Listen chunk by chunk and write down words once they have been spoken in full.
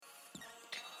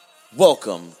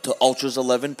Welcome to Ultras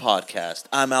 11 Podcast.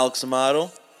 I'm Alex Amato.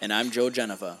 And I'm Joe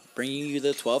Geneva, bringing you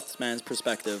the 12th man's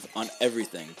perspective on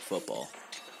everything football.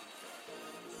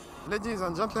 Ladies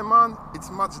and gentlemen, it's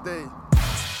match day.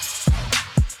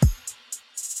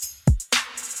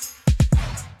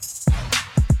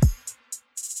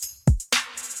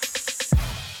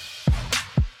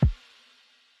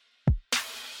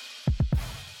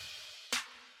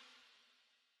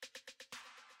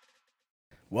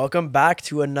 Welcome back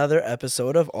to another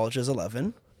episode of Ultras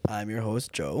 11. I'm your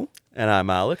host, Joe. And I'm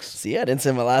Alex. See, I didn't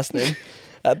say my last name.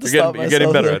 You're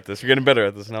getting better at this. You're getting better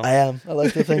at this now. I am. I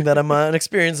like to think that I'm an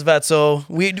experienced vet. So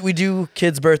we do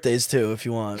kids' birthdays too, if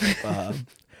you want.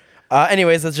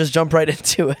 Anyways, let's just jump right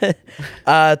into it.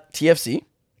 TFC.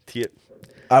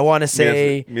 I want to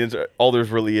say... means all there's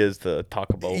really is to talk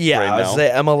about right I now. would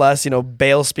say MLS,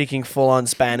 Bale speaking full-on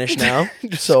Spanish now.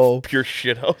 So pure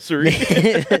shithousery.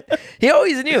 He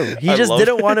always knew. He just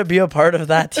didn't want to be a part of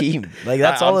that team. Like,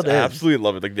 that's all it is. I absolutely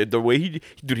love it. Like, the way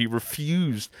he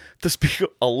refused to speak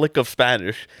a lick of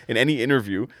Spanish in any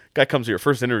interview. Guy comes here,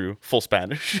 first interview, full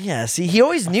Spanish. Yeah, see, he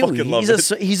always knew.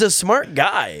 He's a smart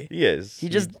guy. He is.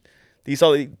 He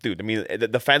saw, dude. I mean,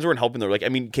 the fans weren't helping. They're like, I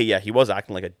mean, okay, yeah, he was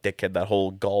acting like a dickhead. That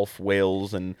whole golf,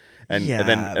 Wales, and then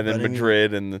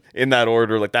Madrid, and in that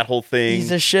order, like that whole thing.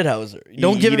 He's a shithouser.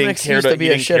 Don't give him an excuse to be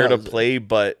a shithouser. He didn't care to play,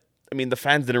 but I mean, the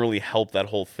fans didn't really help that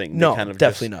whole thing. No, they kind of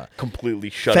definitely just not.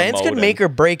 Completely shut him out. Fans can make or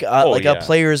break a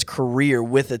player's career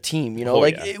with a team.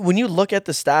 When you look at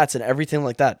the stats and everything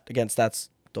like that. Again, stats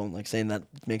don't like saying that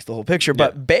makes the whole picture.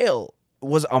 But Bale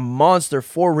was a monster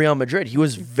for Real Madrid. He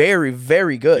was very,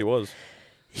 very good. He was.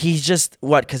 He's just,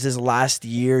 because his last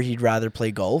year he'd rather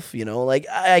play golf, Like,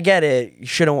 I get it. You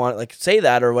shouldn't want to, say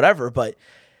that or whatever, but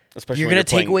especially you're going to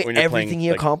take away everything he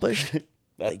accomplished?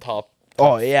 Top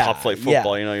flight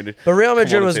football, But Real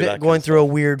Madrid was going through a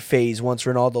weird phase once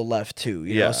Ronaldo left, too,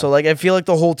 know? So, I feel like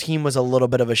the whole team was a little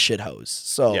bit of a shithouse.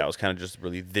 So yeah, it was kind of just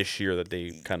really this year that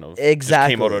they kind of just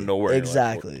came out of nowhere.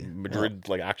 Exactly. Madrid,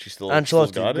 actually still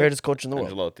Ancelotti, got it. Greatest coach in the world.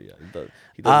 Ancelotti, yeah.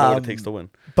 He does know what it takes to win.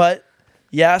 But...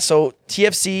 yeah, so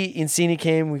TFC, Insigne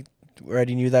came. We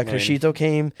already knew that. Criscito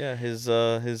came. Yeah,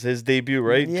 his debut,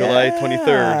 right? Yeah. July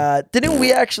 23rd. Didn't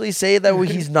we actually say that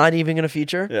he's not even going to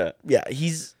feature? Yeah. Yeah,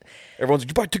 he's... Everyone's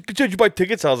like, did you buy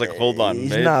tickets? I was like, hold on,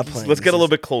 he's man. Not playing. Let's get a little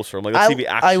bit closer. I'm like, let's see if he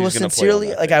actually is going to play. I will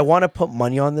sincerely, I want to put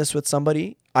money on this with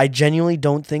somebody. I genuinely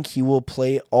don't think he will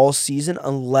play all season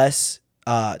unless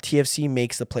TFC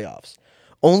makes the playoffs.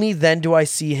 Only then do I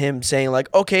see him saying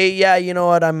okay, yeah, you know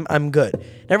what, I'm good.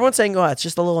 And everyone's saying, it's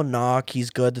just a little knock.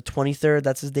 He's good. The 23rd,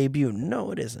 that's his debut.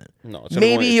 No, it isn't. No, it's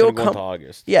he'll come to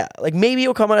August. Yeah, maybe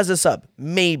he'll come out as a sub.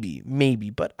 Maybe,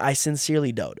 but I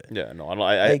sincerely doubt it. Yeah, no,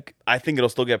 I think it'll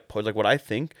still get pushed. What I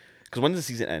think, because when does the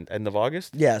season end? End of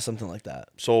August? Yeah, something like that.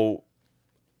 So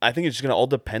I think it's just gonna all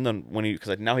depend on when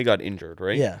because now he got injured,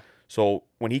 right? Yeah. So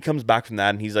when he comes back from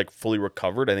that and he's fully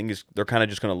recovered, I think they're kind of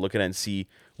just gonna look at it and see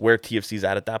where TFC's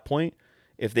at that point.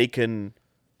 If they can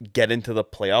get into the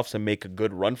playoffs and make a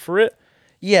good run for it,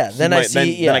 then I can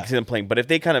see them playing. But if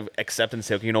they kind of accept and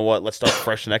say, okay, you know what, let's start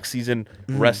fresh next season,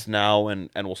 rest now, and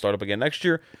we'll start up again next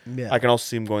year, I can also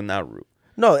see him going that route.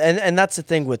 No, and that's the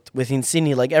thing with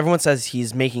Insigne. Everyone says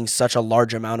he's making such a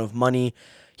large amount of money,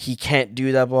 he can't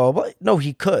do that, blah, blah, blah. No,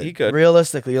 he could. He could.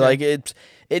 Realistically. Yeah.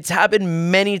 It's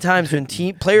happened many times when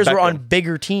players were on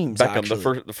bigger teams.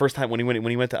 Beckham, the first time when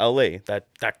he went to LA,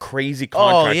 that crazy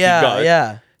contract he got.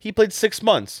 Yeah. He played 6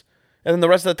 months. And then the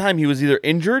rest of the time he was either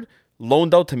injured,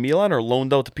 loaned out to Milan, or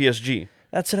loaned out to PSG.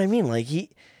 That's what I mean.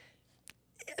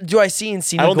 Do I see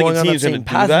Insigne going on the same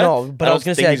path? No, but I was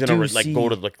going to say he's going to go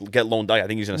to get loaned out. I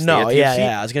think he's going to stay at TFC.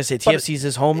 Yeah. I was going to say TFC's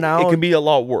his home now. It can be a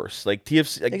lot worse.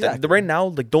 TFC exactly. Right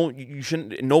now,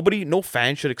 no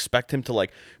fan should expect him to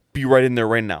be right in there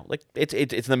right now. It's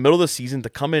in the middle of the season to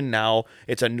come in now.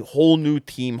 It's a whole new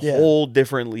team, whole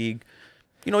different league.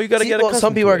 You got to get accustomed.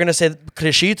 Some people are going to say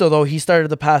Criscito, though, he started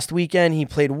the past weekend. He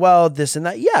played well, this and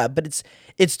that. Yeah, but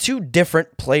it's two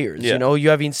different players. Yeah. You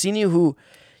have Insigne who...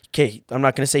 okay, I'm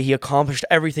not going to say he accomplished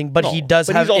everything, but he does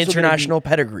have international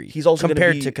pedigree. He's also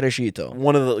compared to Criscito,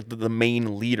 one of the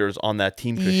main leaders on that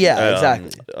team. Yeah,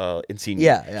 exactly. Insigne.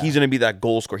 Yeah. He's going to be that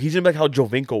goal scorer. He's going to be like how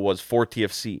Jovinko was for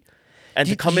TFC. And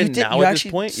to come in now at this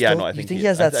point, I think he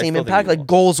has that same impact,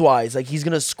 goals wise. He's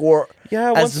going to score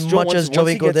as much as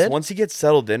Jovinko did. Once he gets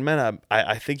settled in, man,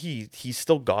 I think he's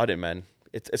still got it, man.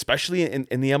 It's especially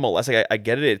in the MLS. I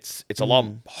get it. It's a lot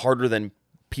harder than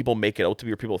people make it out to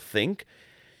be or people think.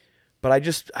 But I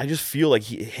just feel like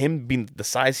him being the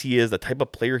size he is, the type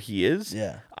of player he is.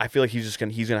 Yeah, I feel like he's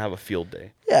gonna have a field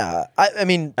day. Yeah, I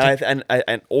mean,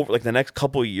 and over the next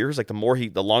couple of years,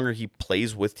 the longer he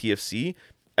plays with TFC,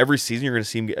 every season you're going to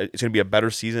see him. It's going to be a better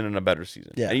season and a better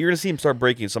season. Yeah. And you're going to see him start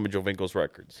breaking some of Jovinko's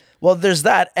records. Well, there's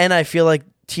that, and I feel like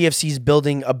TFC's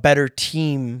building a better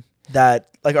team that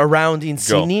like around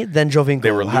Insigne than Jovinko.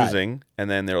 They were had. losing, and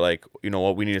then they're like, you know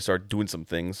what? We need to start doing some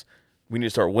things. We need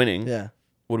to start winning. Yeah.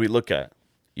 What do we look at?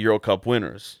 Euro Cup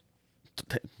winners.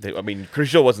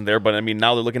 Criscito wasn't there, but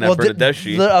now they're looking at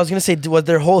Bernardeschi. I was gonna say what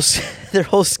their whole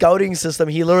scouting system.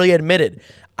 He literally admitted,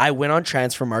 I went on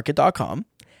transfermarket.com.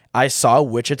 I saw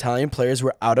which Italian players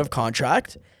were out of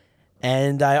contract,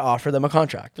 and I offered them a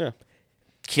contract. Yeah.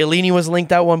 Chiellini was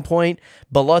linked at one point.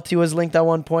 Bellotti was linked at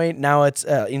one point. Now it's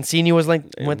Insigne was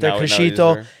linked with their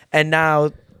Criscito, and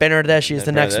now Bernardeschi is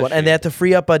the next one. And they had to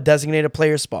free up a designated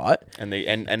player spot. And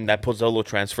that Pozzolo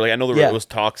transfer. Like I know it was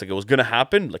talks. Like it was gonna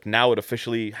happen. Like now it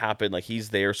officially happened. Like he's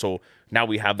there. So now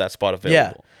we have that spot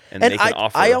available. Yeah. And they can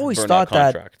offer. I always thought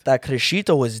contract. that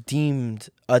Criscito was deemed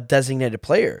a designated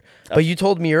player. But you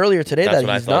told me earlier today that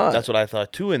he's not. That's what I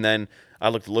thought too. And then I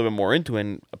looked a little bit more into it,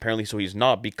 and apparently so he's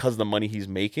not, because the money he's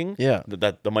making. Yeah.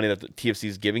 That the money that the TFC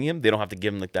is giving him, they don't have to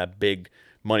give him like that big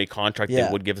money contract they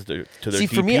would give to their See,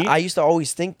 DP. for me, I used to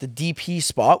always think the DP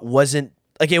spot wasn't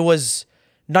like, it was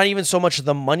not even so much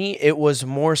the money, it was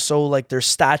more so like their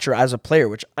stature as a player,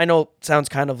 which I know sounds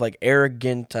kind of like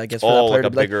arrogant, I guess, for that player like to a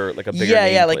be bigger like,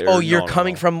 name like, player. oh, you're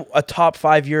coming from a top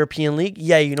 5 European league.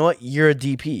 Yeah, you know what? You're a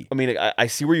DP. I mean, I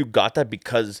see where you got that,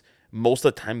 because most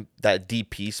of the time that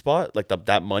DP spot, like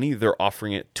that money, they're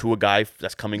offering it to a guy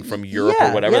that's coming from Europe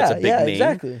or whatever. That's a big name.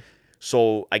 Exactly.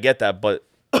 So I get that, but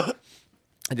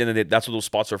at the end of the day, that's what those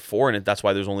spots are for, and that's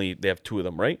why they have 2 of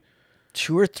them, right?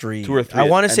 2 or 3. 2 or 3. I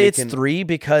want to say it's 3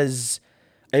 because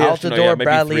Altidore,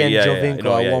 Bradley, and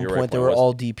Jovinko at one point, they were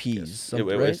all DPs.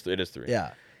 Yes. It is 3.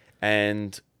 Yeah.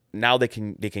 And now they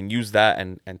can use that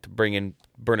and to bring in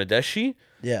Bernardeschi.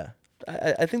 Yeah.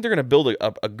 I think they're going to build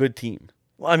a good team.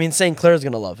 Well, I mean, St. Clair's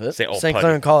going to love it. St.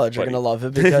 Clair and College are going to love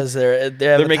it because they're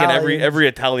making every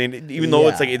Italian, even though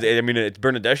it's like, it's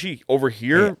Bernardeschi over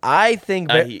here. Yeah, I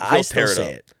think I still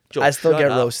say it. Joe, I still get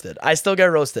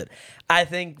roasted. I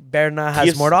think Berna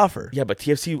has more to offer. Yeah, but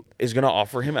TFC is going to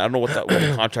offer him. I don't know what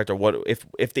the contract or what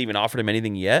if they even offered him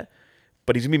anything yet.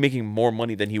 But he's going to be making more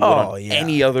money than he would on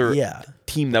any other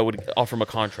team that would offer him a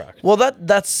contract. Well,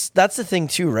 that's the thing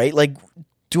too, right? Like,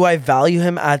 do I value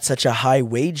him at such a high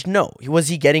wage? No. Was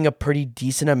he getting a pretty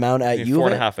decent amount at Juve?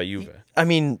 4.5 at Juve. I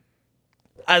mean,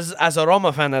 as a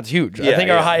Roma fan, that's huge. I think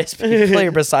our highest paid player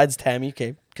besides Tammy,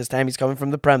 okay, because Tammy's coming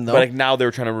from the Prem, though. But like now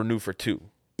they're trying to renew for 2.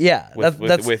 Yeah, with him.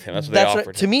 That's what they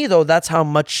offered. To me, though, that's how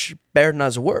much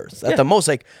Berna's worth. At the most,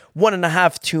 like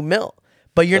 1.5, 2 mil.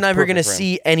 But you're never going to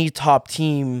see any top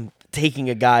team taking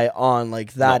a guy on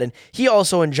like that. No. And he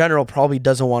also, in general, probably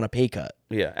doesn't want a pay cut.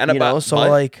 Yeah. And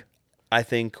I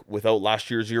think without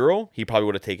last year's Euro, he probably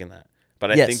would have taken that.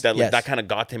 But I think that that kind of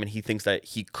got him, and he thinks that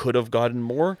he could have gotten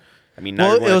more. I mean,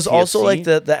 now it was also like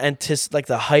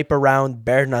the hype around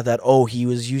Berna that he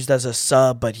was used as a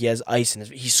sub, but he has ice and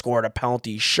he scored a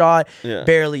penalty shot,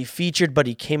 barely featured, but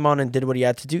he came on and did what he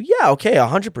had to do. Yeah, okay,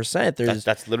 100%.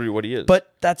 That's literally what he is.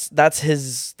 But that's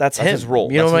his role.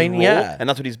 You know what I mean? Yeah, and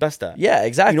that's what he's best at. Yeah,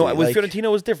 exactly. You know, with Fiorentina it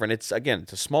was different. It's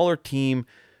a smaller team.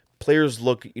 Players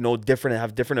look, different and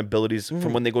have different abilities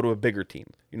from when they go to a bigger team.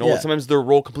 Sometimes their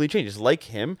role completely changes. Like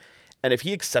him, and if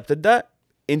he accepted that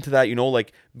into that,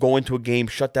 like go into a game,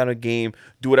 shut down a game,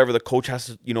 do whatever the coach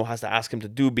has to ask him to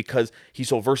do, because he's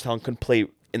so versatile and can play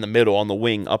in the middle, on the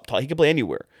wing, up top. He can play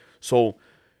anywhere. So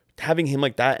having him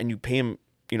like that, and you pay him,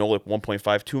 like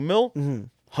 1.5, 2 mil,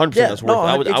 100% that's worth it.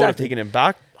 I would have taken him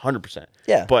back. 100%.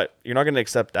 Yeah. But you're not going to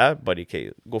accept that, buddy.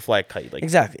 Okay, go fly a kite. Like,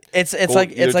 exactly. It's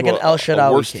like an El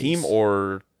Shaarawy worse case. Team,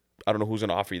 or I don't know who's going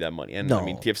to offer you that money. And I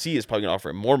mean, TFC is probably going to offer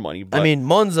him more money. But, I mean,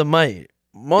 Monza might.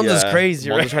 Monza's crazy,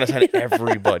 right? Monza's trying to sign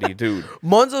everybody, dude.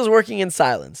 Monza's working in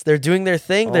silence. They're doing their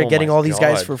thing. They're getting all these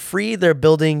guys for free. They're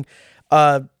building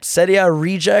Serie A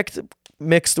reject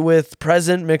mixed with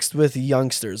present, mixed with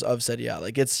youngsters of Serie A.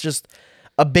 Like, it's just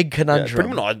a big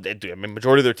conundrum. I mean,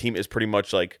 majority of their team is pretty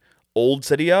much like old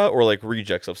Serie A or like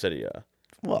rejects of Serie A.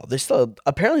 Well, they're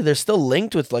still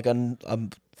linked with like a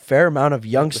fair amount of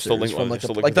youngsters from like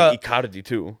the Icardi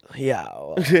too. Yeah,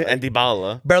 and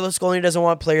Dybala. Berlusconi doesn't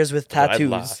want players with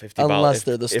tattoos unless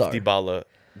they're the star. If Dybala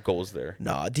goes there,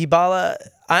 no, Dybala.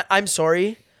 I'm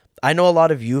sorry. I know a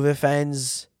lot of Juve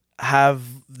fans have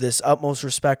this utmost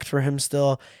respect for him.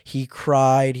 Still, he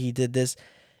cried. He did this.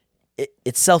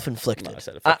 It's self-inflicted.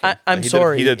 No, I'm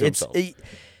sorry. He did to himself.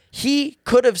 He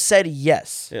could have said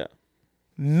yes. Yeah.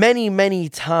 Many, many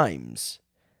times.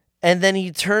 And then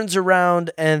he turns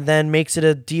around and then makes it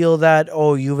a deal that,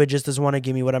 Juve just doesn't want to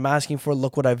give me what I'm asking for.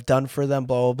 Look what I've done for them,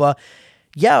 blah, blah, blah.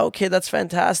 yeah, okay, that's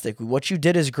fantastic. What you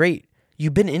did is great.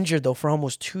 You've been injured though for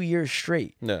almost 2 years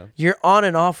straight. Yeah. You're on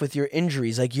and off with your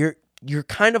injuries. Like you're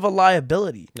kind of a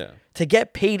liability. Yeah. To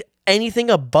get paid anything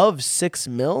above 6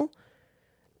 mil,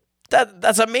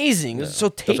 that's amazing. Yeah. So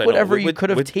That's take what I know. whatever you could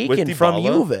have taken from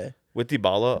Dybala- Juve. With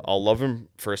Dybala, I'll love him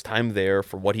for his time there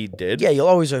for what he did. Yeah, you'll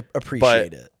always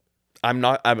appreciate it. I'm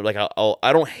like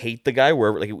I don't hate the guy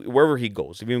wherever he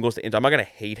goes. If he even goes to Inter, I'm not gonna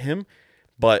hate him.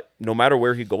 But no matter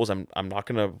where he goes, I'm not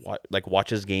gonna watch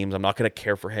his games. I'm not gonna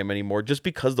care for him anymore, just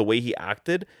because the way he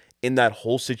acted in that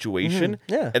whole situation.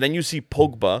 Yeah. And then you see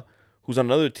Pogba, who's on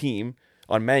another team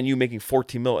on Man U, making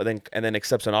 14 mil, and then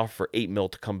accepts an offer for 8 mil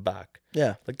to come back.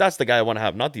 Yeah. Like that's the guy I want to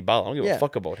have, not Dybala. I don't give a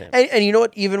fuck about him. And you know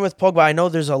what? Even with Pogba, I know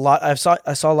there's a lot. I saw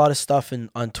a lot of stuff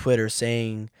on Twitter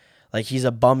saying like he's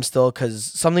a bum still because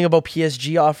something about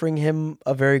PSG offering him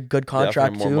a very good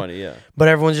contract more too. money, yeah. But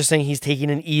everyone's just saying he's taking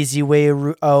an easy way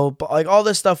out, but like all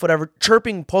this stuff, whatever,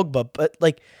 chirping Pogba. But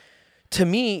like to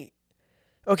me,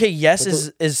 okay, yes,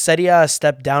 is Serie A a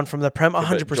step down from the Prem?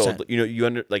 100%. You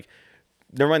know,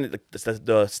 never mind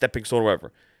the stepping stone or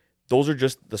whatever. Those are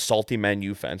just the salty Man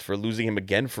U fans for losing him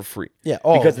again for free. Yeah.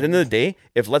 Because at the end of the day,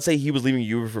 if let's say he was leaving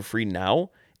Juve for free now,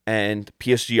 and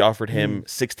PSG offered him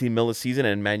 16 mil a season,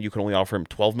 and Man U can only offer him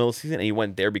 12 mil a season, and he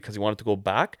went there because he wanted to go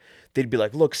back, they'd be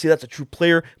like, look, see, that's a true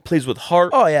player, plays with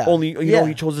heart. Oh, yeah. Only, you know,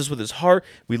 he chose this with his heart.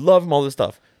 We love him, all this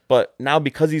stuff. But now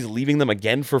because he's leaving them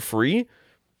again for free,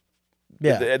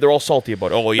 they're all salty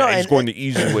about it. Oh, yeah, he's going the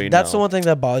easy way now. That's the one thing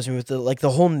that bothers me with the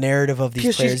whole narrative of these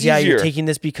PSG's players. Yeah, easier. you're taking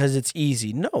this because it's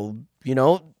easy. No, you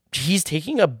know, he's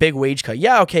taking a big wage cut.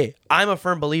 Yeah, okay. I'm a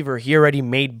firm believer he already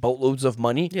made boatloads of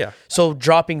money. Yeah. So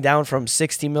dropping down from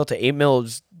 16 mil to 8 mil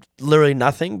is literally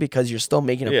nothing because you're still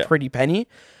making a pretty penny.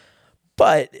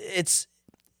 But it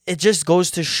just goes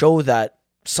to show that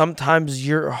sometimes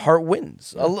your heart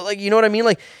wins. Like, you know what I mean?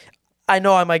 Like, I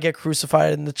know I might get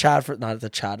crucified in the chat not the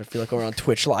chat. I feel like we're on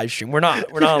Twitch live stream. We're not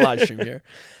on live stream here.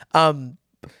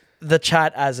 The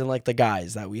chat as in like the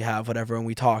guys that we have, whatever, and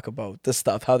we talk about this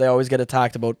stuff, how they always get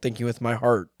attacked about thinking with my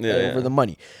heart over the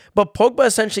money. But Pogba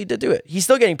essentially did do it. He's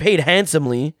still getting paid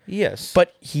handsomely. Yes.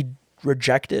 But he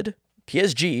rejected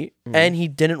PSG and he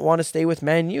didn't want to stay with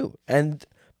Man U. And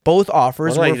both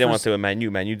offers Well, were he didn't want to stay with Man U.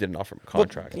 Man U didn't offer him a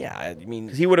contract. yeah, I mean,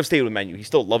 He would have stayed with Man U. He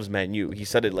still loves Man U. He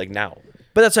said it like now.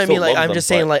 but that's what I Still mean. Like, loves I'm them,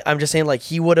 just saying, but-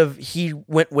 he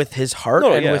went with his heart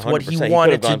and with what he 100%.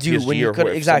 wanted could've to gone do when PSG he or could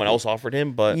if exactly. someone else offered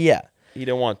him, but Yeah. he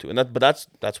didn't want to. And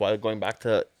that's why going back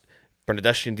to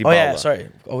Bernardeschi and Dybala. Oh yeah, sorry.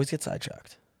 Always get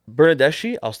sidetracked.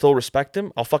 Bernardeschi, I'll still respect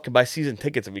him. I'll fucking buy season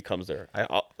tickets if he comes there.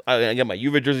 I get my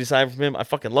Juve jersey signed from him. I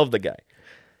fucking love the guy.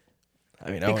 I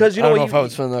mean, Because I don't know if I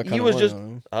would spend that kind he of was money just on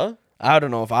him. huh? I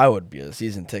don't know if I would be a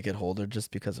season ticket holder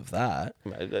just because of that.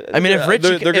 I mean, if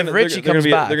Richie comes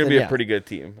back, they're gonna then be yeah. a pretty good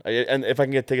team. And if I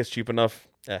can get tickets cheap enough,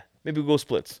 maybe we'll go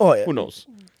splits. Oh, yeah. Who knows?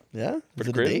 Yeah, is it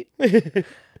a crib? date?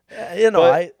 You know,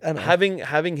 But I know.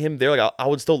 having him there, like I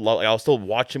would still love. Like, I'll still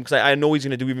watch him because I know he's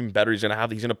gonna do even better. He's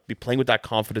gonna be playing with that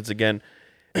confidence again,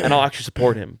 and I'll actually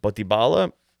support him. But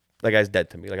Dybala, that guy's dead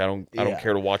to me. Like I don't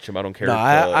care to watch him. I don't care. No,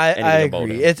 I anything about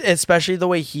agree. him. It's especially the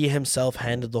way he himself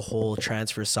handled the whole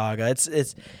transfer saga.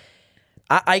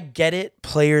 I get it.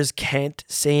 Players can't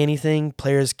say anything.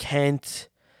 Players can't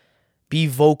be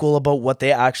vocal about what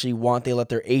they actually want. They let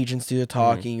their agents do the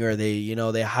talking, or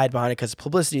they hide behind it because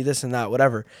publicity, this and that,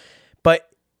 whatever. But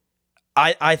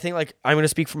I think, like, I'm gonna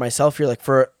speak for myself here. Like,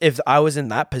 if I was in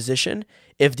that position,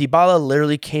 if Dybala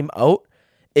literally came out,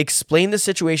 explain the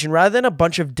situation rather than a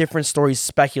bunch of different stories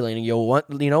speculating.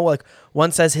 Like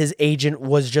one says his agent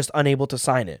was just unable to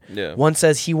sign it. Yeah. One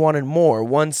says he wanted more.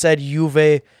 One said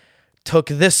Juve took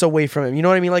this away from him. You know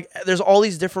what I mean? Like, there's all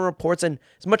these different reports, and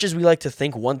as much as we like to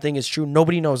think one thing is true,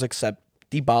 nobody knows except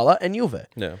Dybala and Juve.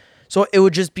 Yeah. So it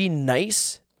would just be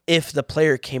nice if the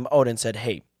player came out and said,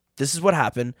 hey, this is what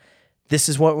happened. This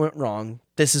is what went wrong.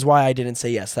 This is why I didn't say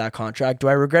yes to that contract. Do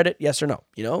I regret it? Yes or no?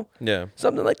 You know? Yeah.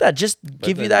 Something like that. Just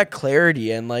give you that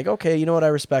clarity and like, okay, you know what? I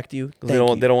respect you. They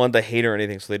don't want the hate or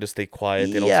anything, so they just stay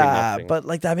quiet. They don't say nothing. But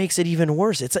like that makes it even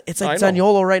worse. It's like I know.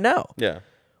 Zaniolo right now. Yeah.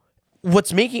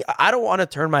 I don't want to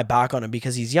turn my back on him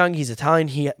because he's young, he's Italian,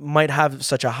 he might have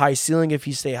such a high ceiling if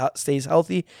he stays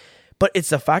healthy, but it's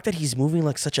the fact that he's moving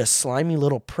like such a slimy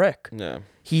little prick. Yeah.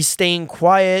 He's staying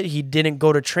quiet, he didn't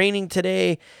go to training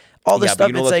today, all this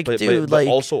stuff. It's like, dude, but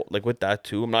also like with that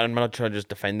too, I'm not trying to just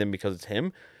defend him because it's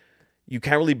him. You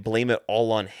can't really blame it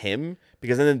all on him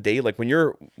because at the end of the day, like when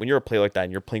you're a player like that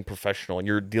and you're playing professional and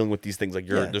you're dealing with these things, like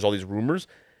there's all these rumors.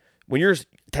 When you're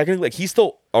technically, like, he's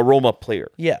still a Roma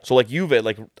player. Yeah. So like Juve,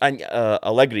 like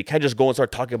Allegri can't just go and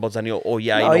start talking about Zaniolo. Oh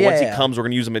yeah, once he comes, we're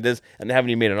gonna use him at this, and they haven't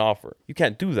even made an offer. You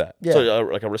can't do that. Yeah. So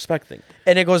like a respect thing.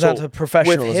 And it goes out to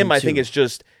professionalism. With him, I think too.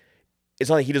 it's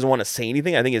not like he doesn't want to say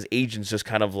anything. I think his agent's just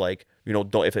kind of like,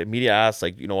 don't, if the media asks,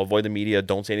 like, avoid the media,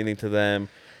 don't say anything to them.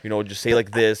 Just say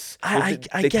like this. I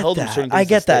They get tell them that. certain things I to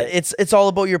get that. say. It's all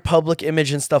about your public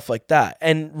image and stuff like that.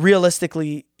 And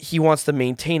realistically, he wants to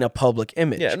maintain a public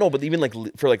image. Yeah, no, but even like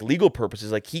for like legal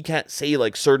purposes, like he can't say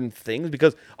like certain things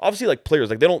because obviously like players,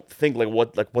 like they don't think like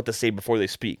what to say before they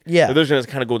speak. Yeah, like, they're just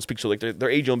gonna kind of go and speak. So like their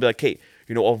agent will be like, hey,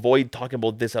 avoid talking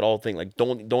about this at all. Thing like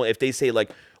don't if they say like,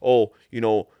 oh,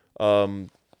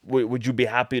 would you be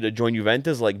happy to join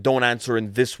Juventus? Like, don't answer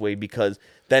in this way because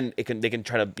then they can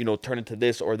try to turn into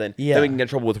this, or then we can get in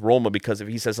trouble with Roma because if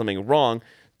he says something wrong,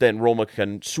 then Roma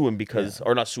can sue him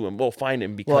or not sue him, fine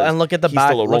him because and look at the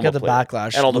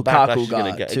backlash and all the Lukaku backlash he's gonna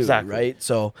got get. too, Exactly. right?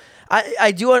 So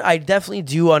I definitely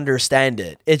do understand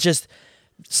it. It's just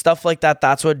stuff like that.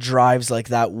 That's what drives like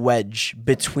that wedge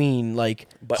between like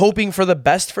hoping for the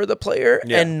best for the player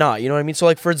and not. You know what I mean? So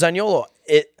like for Zaniolo,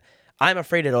 I'm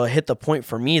afraid it'll hit the point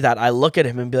for me that I look at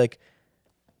him and be like,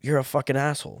 you're a fucking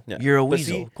asshole. Yeah. You're a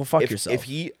weasel. Go fuck yourself. If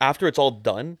he, after it's all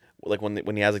done, like when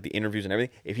he has like the interviews and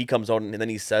everything, if he comes out and then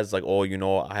he says like, oh,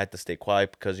 I had to stay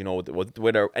quiet because,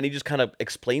 whatever, and he just kind of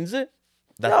explains it.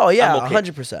 Oh, yeah, I'm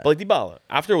okay. 100%. But like Dybala,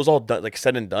 after it was all done, like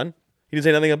said and done, he didn't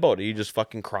say nothing about it. He just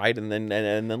fucking cried and then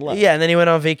left. Yeah, and then he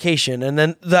went on vacation. And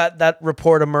then that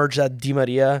report emerged that Di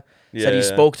Maria said he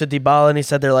spoke to Dybala and he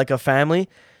said they're like a family.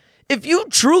 If you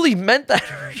truly meant that,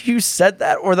 or you said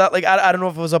that, or that, like, I don't know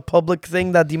if it was a public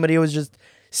thing that Di Maria was just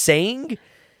saying,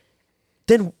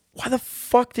 then why the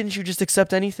fuck didn't you just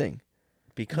accept anything?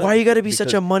 Why you got to be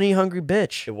such a money hungry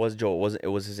bitch? It was Joe. It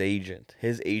was his agent.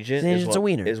 His agent's a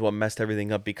wiener. Is what messed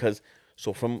everything up because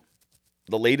from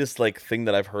the latest like thing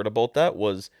that I've heard about that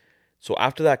was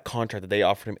after that contract that they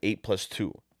offered him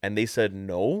 8+2 and they said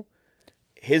no,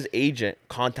 his agent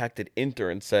contacted Inter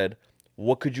and said,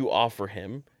 what could you offer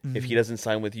him if he doesn't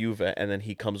sign with Juve and then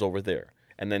he comes over there?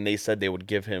 And then they said they would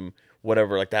give him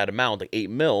whatever, like that amount, like 8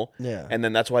 mil. Yeah. And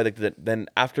then that's why then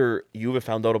after Juve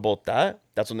found out about that,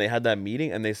 that's when they had that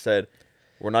meeting and they said,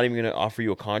 we're not even going to offer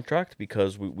you a contract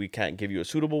because we can't give you a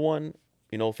suitable one.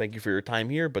 Thank you for your time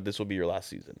here, but this will be your last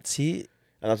season. See?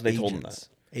 And that's when they told him that.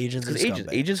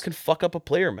 Agents can fuck up a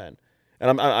player, man.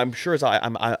 And I'm sure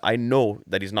I know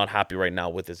that he's not happy right now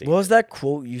with his agent. What was that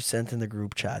quote you sent in the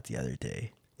group chat the other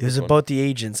day? It was about the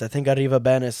agents. I think Arriva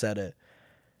Bene said it.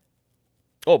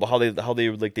 Oh, but how they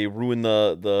ruin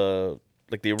the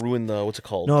what's it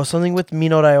called? No, something with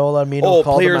Mino Raiola. Mino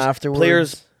called him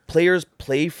afterwards. Players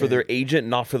play for their agent,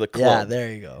 not for the club. Yeah,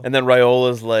 there you go. And then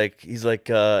Raiola's like, he's like,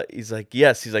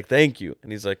 yes, he's like, thank you,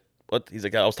 and he's like, what? He's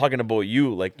like, I was talking about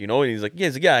you, like, and he's like,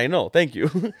 yeah, I know, thank you.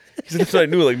 He's like, that's what I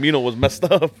knew, like, Mino was messed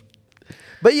up.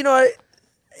 But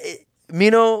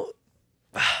Mino.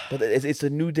 But it's a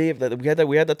new day of that.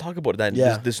 We had to talk about that.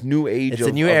 Yeah. This new age. It's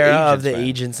a new era agents, of the man.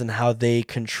 agents and how they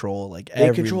control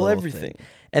everything.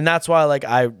 And that's why like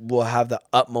I will have the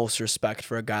utmost respect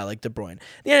for a guy like De Bruyne.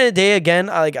 At the end of the day, again,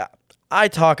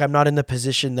 I'm not in the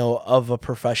position though of a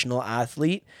professional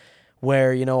athlete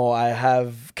where, I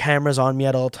have cameras on me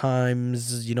at all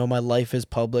times, my life is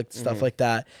public, stuff like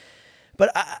that. But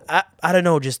I don't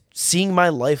know, just seeing my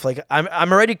life, like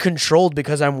I'm already controlled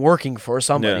because I'm working for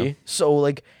somebody. Yeah. So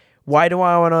like, why do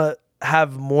I want to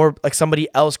have more like somebody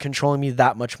else controlling me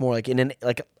that much more?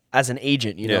 Like as an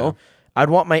agent, you know, I'd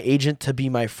want my agent to be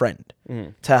my friend,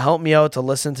 to help me out, to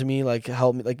listen to me, like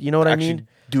help me, like you know what I mean.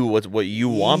 Do what you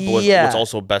want, but what's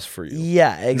also best for you.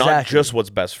 Yeah, exactly. Not just what's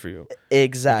best for you.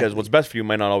 Exactly. Because what's best for you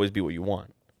might not always be what you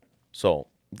want. So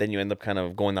then you end up kind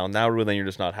of going down that route, then you're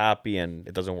just not happy and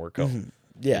it doesn't work out.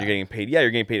 Yeah. You're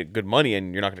getting paid good money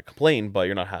and you're not going to complain, but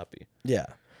you're not happy. Yeah.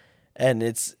 And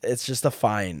it's just a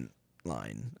fine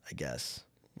line, I guess.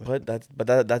 But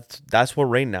that's what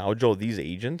right now, Joe, these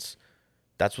agents,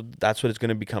 that's what it's going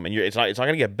to become, and it's not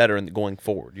going to get better going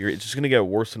forward. It's just going to get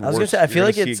worse and worse. I was going to say, I feel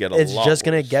like it's just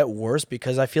going to get worse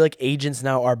because I feel like agents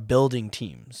now are building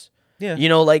teams. Yeah.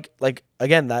 Like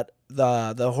again, that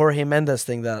the Jorge Mendes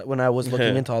thing, that when I was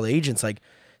looking into all the agents, like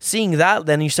seeing that,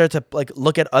 then you start to like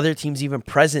look at other teams even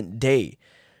present day.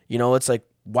 It's like,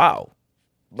 wow.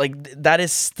 Like that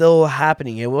is still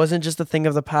happening. It wasn't just a thing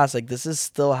of the past. Like this is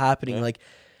still happening. Yeah. Like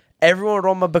everyone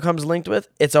Roma becomes linked with,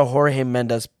 it's a Jorge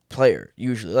Mendes player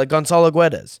usually. Like Gonzalo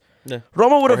Guedes. Yeah.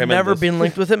 Roma would have never been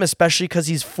linked with him, especially because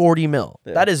he's 40 mil.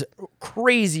 Yeah. That is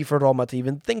crazy for Roma to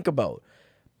even think about.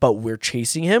 But we're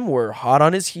chasing him. We're hot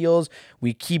on his heels.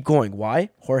 We keep going. Why?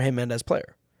 Jorge Mendes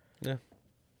player. Yeah.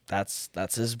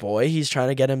 that's his boy. He's trying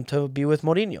to get him to be with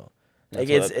Mourinho. Like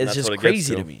it's just what it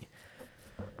crazy gets to me.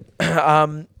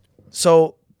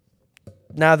 So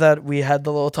now that we had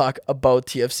the little talk about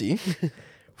TFC,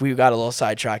 we got a little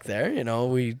sidetracked there. You know,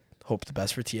 we hope the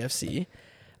best for TFC.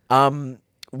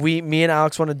 Me and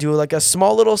Alex want to do like a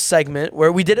small little segment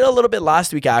where we did it a little bit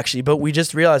last week actually, but we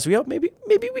just realized maybe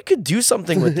we could do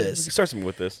something with this. We can start something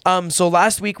with this. So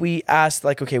last week we asked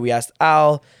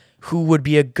Al who would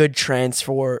be a good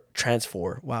transfer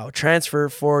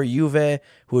for Juve,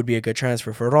 who would be a good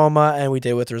transfer for Roma, and we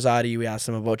did with Rosati. We asked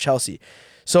him about Chelsea.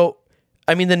 So,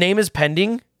 I mean, the name is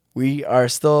pending. We are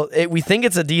still, we think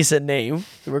it's a decent name.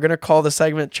 We're going to call the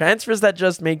segment Transfers That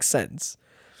Just Make Sense.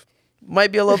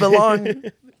 Might be a little bit long.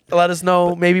 Let us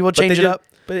know. Maybe we'll change it up.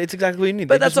 But it's exactly what you need.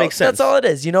 But that's all, that's all it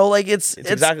is. You know, like it's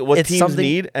exactly what teams something,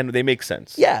 need, and they make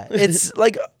sense. Yeah, it's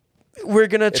like we're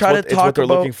going to try to talk about. It's what they're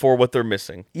looking for, what they're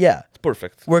missing. Yeah. It's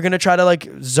perfect. We're going to try to like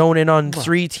zone in on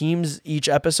 3 teams each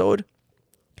episode.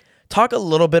 Talk a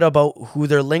little bit about who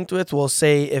they're linked with. We'll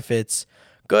say if it's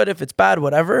good, if it's bad,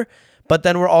 whatever. But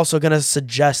then we're also going to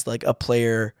suggest like a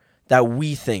player that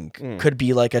we think could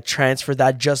be like a transfer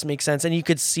that just makes sense. And you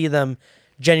could see them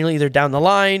genuinely either down the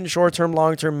line, short term,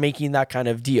 long term, making that kind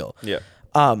of deal. Yeah.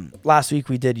 Last week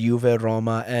we did Juve,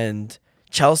 Roma, and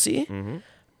Chelsea.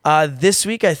 Mm-hmm. This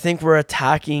week I think we're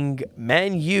attacking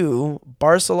Man U,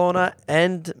 Barcelona,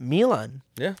 and Milan.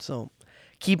 Yeah. So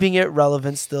keeping it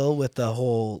relevant still with the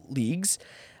whole leagues.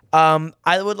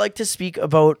 I would like to speak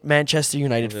about Manchester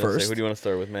United first. Who do you want to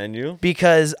start with, Man U?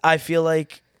 Because I feel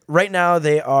like right now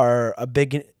they are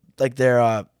they're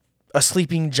a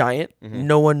sleeping giant. Mm-hmm.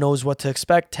 No one knows what to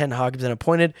expect. Ten Hag has been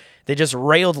appointed. They just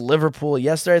railed Liverpool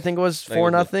yesterday. I think it was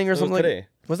 4-0 or something. Today.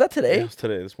 Was that today? Yeah, it was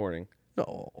today, this morning.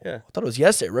 No. Yeah. I thought it was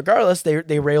yesterday. Regardless,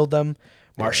 they railed them.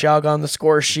 Martial got on the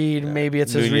score sheet. Yeah. Maybe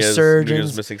it's his resurgence.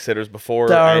 Nunez missing sitters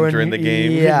before and during the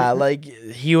game. Yeah, like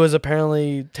he was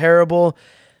apparently terrible.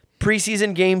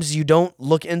 Preseason games you don't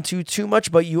look into too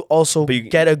much, but you also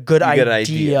get a good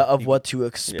idea of what to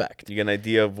expect. Yeah. You get an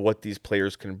idea of what these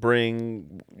players can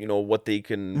bring, you know, what they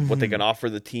can offer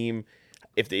the team,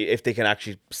 if they can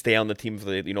actually stay on the team,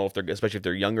 if they're especially if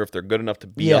they're younger, if they're good enough to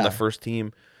be on the first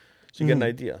team. So you get an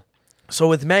idea. So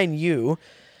with Man U,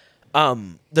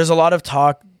 there's a lot of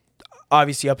talk.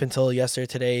 Obviously, up until yesterday,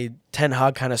 today, Ten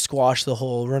Hag kind of squashed the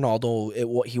whole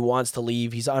Ronaldo. He wants to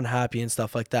leave. He's unhappy and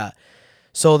stuff like that.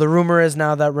 So the rumor is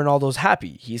now that Ronaldo's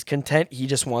happy. He's content. He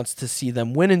just wants to see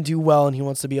them win and do well, and he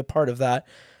wants to be a part of that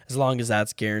as long as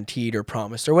that's guaranteed or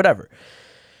promised or whatever.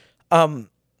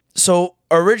 So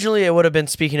originally, I would have been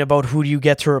speaking about who do you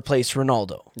get to replace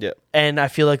Ronaldo. Yeah. And I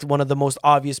feel like one of the most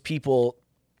obvious people,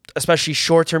 especially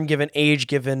short-term, given age,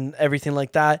 given everything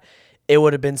like that, it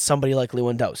would have been somebody like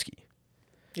Lewandowski.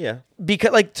 Yeah.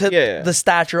 Because the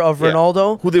stature of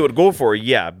Ronaldo. Who they would go for,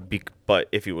 but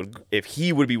if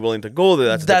he would be willing to go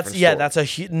there, that's a different story.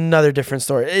 That's another different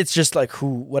story. It's just like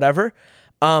whatever.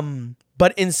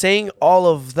 But in saying all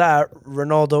of that,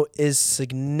 Ronaldo is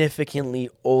significantly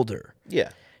older. Yeah.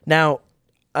 Now,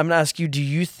 I'm going to ask you, do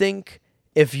you think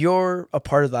if you're a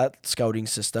part of that scouting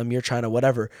system, you're trying to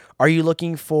whatever, are you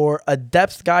looking for a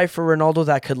depth guy for Ronaldo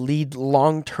that could lead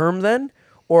long-term then?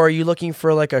 Or are you looking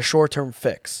for like a short-term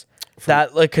fix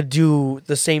that like could do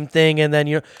the same thing and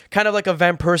then, kind of like a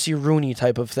Van Persie Rooney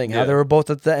type of thing, how they were both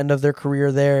at the end of their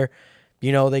career there.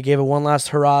 They gave it one last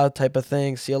hurrah type of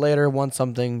thing. See you later, won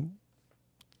something,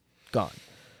 gone.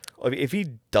 If he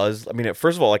does,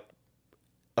 first of all, like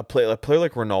a player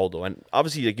like Ronaldo, and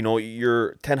obviously,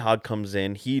 your Ten Hag comes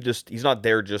in, he's not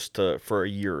there just for a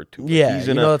year or two. Yeah,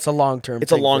 it's a long-term.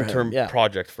 It's a long-term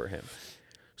project for him.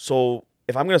 So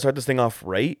if I'm going to start this thing off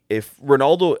right, if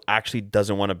Ronaldo actually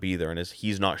doesn't want to be there and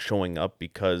he's not showing up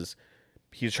because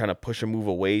he's trying to push a move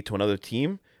away to another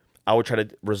team, I would try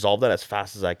to resolve that as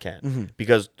fast as I can.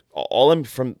 Because all I'm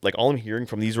hearing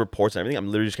from these reports and everything, I'm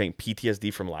literally just getting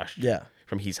PTSD from last year. Yeah.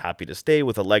 From he's happy to stay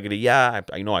with Allegri. Yeah,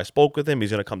 I spoke with him.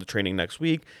 He's going to come to training next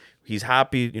week. He's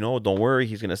happy. Don't worry.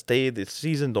 He's going to stay this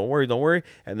season. Don't worry.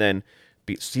 And then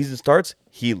season starts,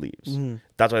 he leaves.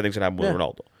 That's what I think is going to happen with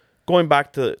Ronaldo. Going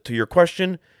back to your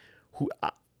question,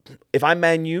 if I'm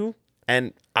Man U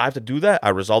and I have to do that, I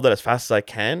resolve that as fast as I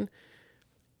can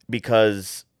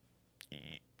because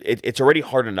it's already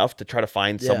hard enough to try to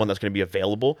find someone that's going to be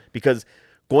available. Because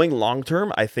going long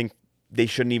term, I think they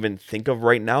shouldn't even think of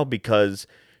right now because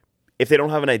if they don't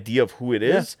have an idea of who it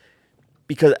is,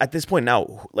 because at this point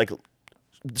now, like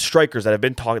strikers that have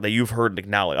been talking that you've heard like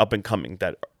now, like up and coming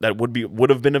that would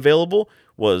have been available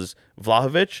was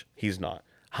Vlahovic. He's not.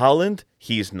 Haaland,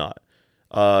 he's not.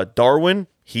 Darwin,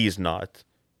 he's not.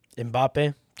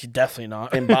 Mbappe, Definitely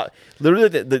not. And literally,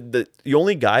 the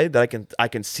only guy that I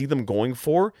can see them going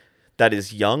for that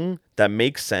is young, that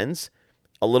makes sense,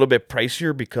 a little bit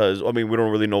pricier because I mean we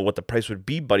don't really know what the price would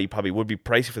be, but he probably would be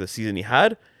pricey for the season he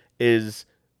had. Is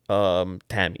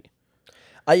Tammy.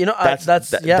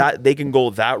 That they can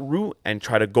go that route and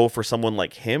try to go for someone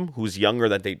like him who's younger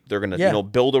that they're gonna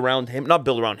build around him, not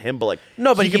build around him, but like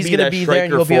but he's gonna be there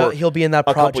and he'll be in that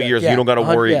a project. couple years. You don't gotta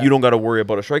worry. You don't gotta worry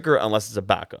about a striker unless it's a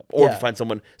backup or if you find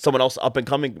someone else up and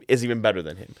coming is even better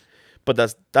than him. But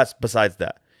that's besides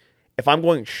that. If I'm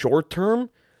going short term,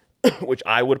 which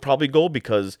I would probably go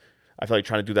because I feel like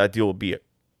trying to do that deal would be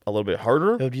a little bit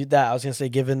harder. It would be that. I was going to say,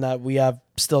 given that we have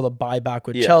still the buyback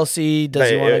with Chelsea, does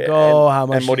he want to go? How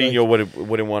much? And Mourinho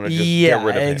wouldn't want to just get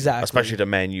rid of him, especially to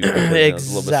Man U.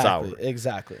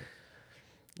 Exactly.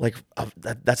 Like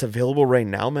that's available right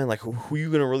now, man. Like who are you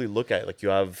going to really look at? Like you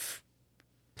have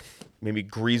maybe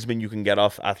Griezmann you can get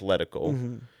off Atletico.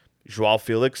 Mm-hmm. Joao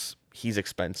Felix, he's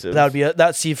expensive. That would be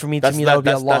to me that would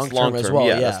be a long term as well.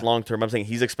 Yeah, that's long term. I'm saying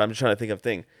he's expensive. I'm trying to think of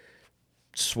thing.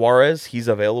 Suarez, he's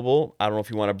available. I don't know if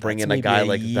you want to bring in a guy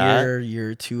like that. Year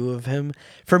or two of him.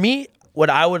 For me, what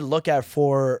I would look at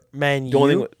for Man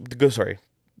U.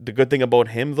 The good thing about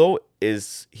him though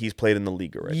is he's played in the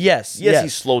league already. Yes.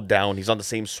 He's slowed down. He's on the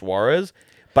same Suarez,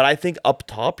 but I think up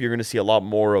top you're going to see a lot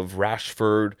more of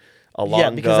Rashford,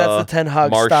 Alonga, because that's the Ten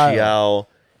Hag Martial, style.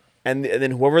 and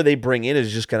then whoever they bring in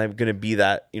is just gonna be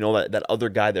that that other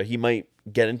guy there. He might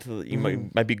get into he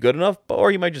might be good enough,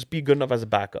 or he might just be good enough as a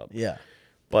backup. Yeah.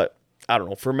 But I don't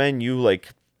know. For Man U, like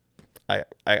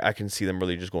I can see them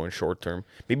really just going short term.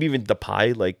 Maybe even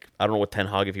Depay. Like I don't know what Ten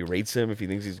Hag if he rates him, if he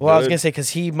thinks he's good. I was gonna say because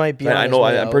he might be. I know.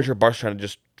 I'm pretty sure Barca's trying to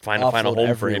just find a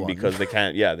home for him everyone. because they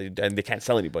can't. Yeah, they can't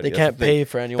sell anybody. They can't pay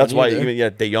for anyone. That's why either.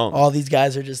 even De Jong. All these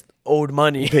guys are just owed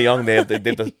money. De Jong, they have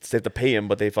to pay him,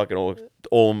 but they fucking owe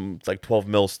him like 12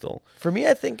 mil still. For me,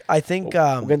 I think we'll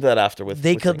get into that after.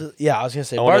 They could. Yeah, I was gonna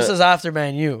say Barca's after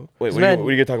Man U. Wait, what are you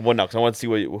gonna talk about now? Because I want to see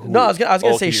what. I was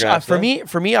gonna say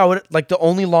for me, I would like the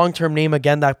only long term name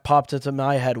again that popped into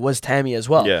my head was Tammy as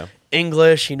well. Yeah,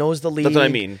 English. He knows the league. That's what I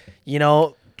mean.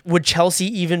 Would Chelsea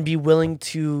even be willing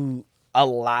to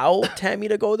allow Tammy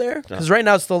to go there? Because right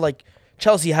now it's still like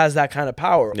Chelsea has that kind of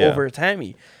power over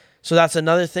Tammy. So that's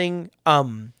another thing.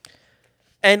 And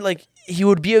like he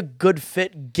would be a good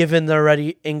fit given the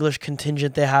already English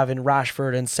contingent they have in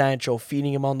Rashford and Sancho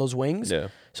feeding him on those wings. Yeah.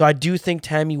 So I do think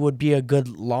Tammy would be a good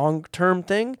long-term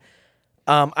thing.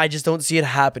 I just don't see it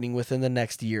happening within the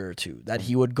next year or two that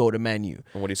he would go to Man U.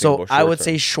 And what do you think so about I would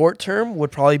say short-term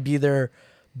would probably be their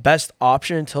best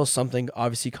option until something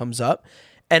obviously comes up.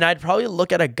 And I'd probably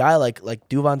look at a guy like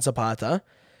Duvan Zapata,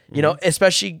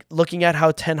 especially looking at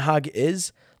how Ten Hag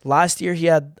is. Last year he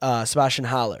had Sebastian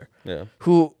Haller,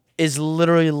 who is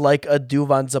literally like a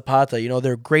Duvan Zapata.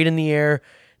 They're great in the air.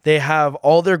 They have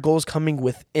all their goals coming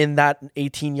within that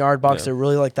 18-yard box. They're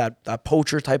really like that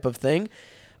poacher type of thing.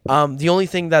 The only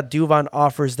thing that Duvan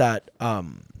offers that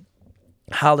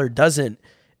Haller doesn't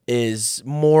is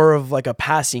more of like a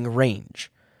passing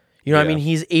range. You know what I mean?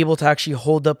 He's able to actually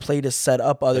hold up play to set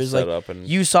up others.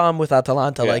 You saw him with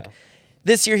Atalanta. Like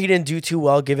this year, he didn't do too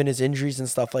well given his injuries and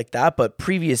stuff like that. But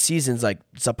previous seasons, like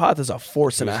Zapata's a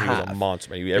force and a half. He was a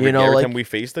monster. Every time we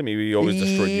faced him, he always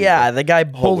destroyed you. Yeah, the guy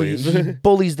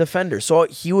bullies defenders. So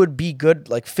he would be good,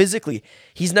 like physically.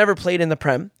 He's never played in the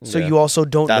Prem, so you also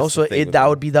don't know. So that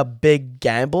would be the big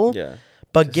gamble. Yeah.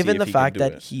 But given the fact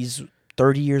that he's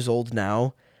 30 years old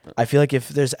now, I feel like if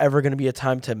there's ever going to be a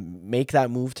time to make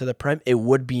that move to the Prem, it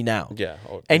would be now. Yeah.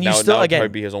 And you still,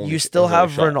 again, you still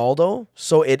have Ronaldo,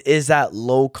 so it is that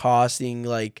low costing,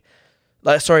 low.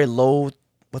 What's the word?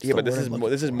 But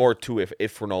this is more too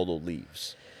if Ronaldo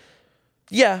leaves.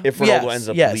 Yeah. If Ronaldo ends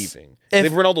up leaving.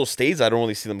 If Ronaldo stays, I don't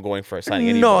really see them going for signing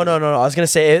anybody. No. I was going to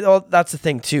say, that's the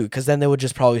thing too, because then they would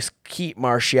just probably keep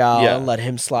Martial and let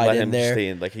him slide in there. Stay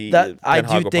in. I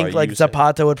do think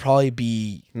Zapata would probably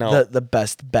be the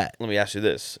best bet. Let me ask you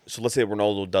this. So let's say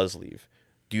Ronaldo does leave.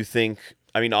 Do you think,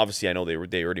 I mean, obviously I know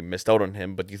they already missed out on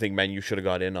him, but do you think Man U should have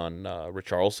got in on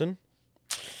Richarlison?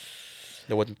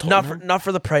 Not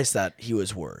for the price that he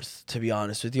was worth, to be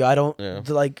honest with you. I don't I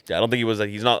don't think he was.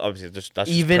 He's not obviously.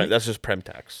 That's just prem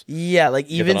tax. Yeah, like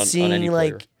even seeing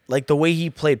like the way he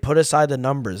played. Put aside the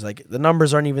numbers. Like the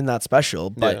numbers aren't even that special.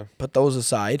 But put those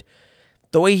aside,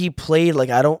 the way he played, like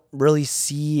I don't really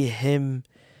see him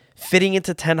fitting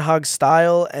into Ten Hag's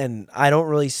style, and I don't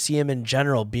really see him in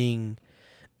general being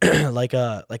like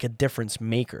a difference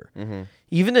maker. Mm-hmm.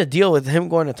 Even the deal with him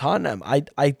going to Tottenham,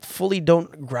 I fully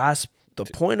don't grasp the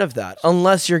point of that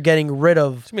unless you're getting rid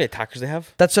of how many attackers they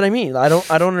have. That's what I mean. I don't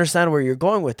understand where you're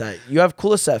going with that. You have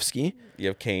Kulusevski, You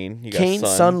have Kane. You got Kane,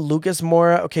 Son. Son, Lucas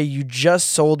Moura. Okay, you just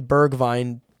sold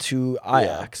Bergwijn to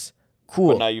Ajax. Cool.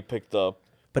 But now you picked up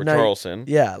But now- Richarlison.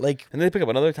 Yeah, like And then they pick up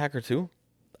another attacker too.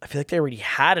 I feel like they already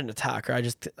had an attacker.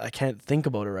 I can't think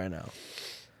about it right now.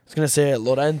 I was gonna say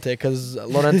Lorente because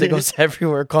Lorente goes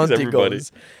everywhere. Conte He's everybody.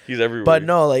 goes. He's everywhere. But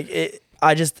no, like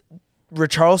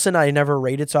Richarlison, I never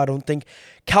rated, so I don't think.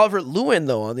 Calvert-Lewin,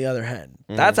 though, on the other hand,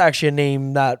 that's actually a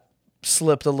name that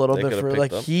slipped a little They bit could've for picked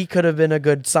like up. he could have been a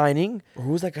good signing. Who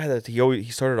was that guy that he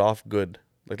started off good?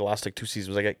 Like the last 2 seasons.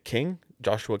 Was like at King?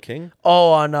 Joshua King?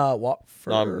 Oh, on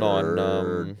Watford, No,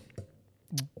 on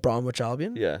Bromwich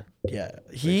Albion. yeah. Yeah,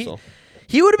 I think so.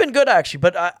 he would have been good actually,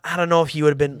 but I don't know if he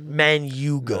would have been Man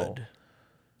U good.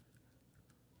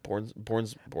 Bournemouth.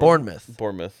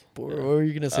 Bournemouth. Yeah. What were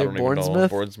you gonna I say? don't even know.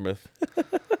 Bournemouth. Bournemouth.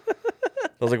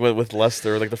 That was like with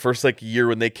Leicester, like the first like year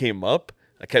when they came up.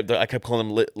 I kept calling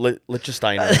them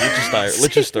Liechtenstein.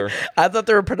 Leicester. I thought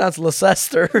they were pronounced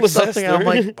Leicester or something. I'm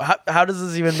Leicester. like, how does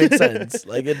this even make sense?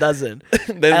 Like, it doesn't.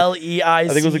 Then- Leice. I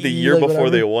think it was like the year like before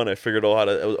they whatever. won. I figured out how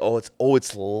to.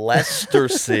 It's Leicester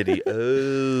City.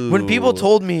 Oh. When people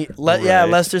told me, Right.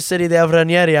 Leicester City, they have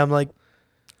Ranieri, I'm like,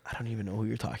 I don't even know who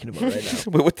you're talking about right now.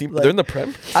 Wait, what team? Like- They're in the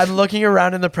Prem. I'm looking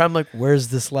around in the Prem, like, where's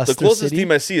this Leicester The closest City?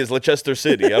 team I see is Leicester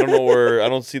City. I don't know where. I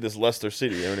don't see this Leicester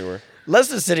City anywhere.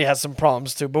 Leicester City has some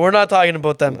problems too, but we're not talking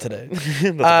about them today.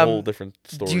 That's a whole different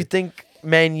story. Do you think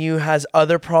Man U has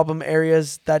other problem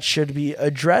areas that should be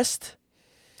addressed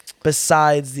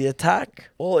besides the attack?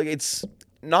 Well, like, it's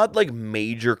not like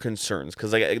major concerns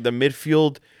because like the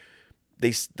midfield,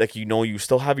 they like you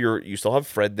still have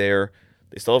Fred there.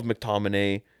 They still have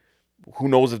McTominay. Who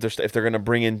knows if they're gonna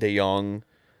bring in De Jong?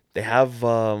 They had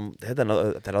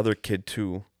that other kid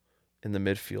too in the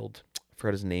midfield. I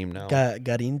forgot his name now.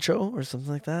 Garincho or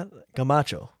something like that?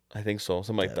 Gamacho. I think so,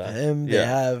 something like that. Him. They Yeah,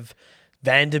 have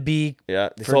Van de Beek. yeah.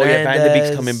 So yeah, Van de Beek's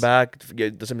Fernandes. coming back. Yeah,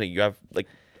 the same thing. You have like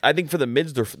I think for the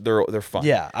mids they're fine.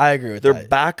 Yeah, I agree with Their that.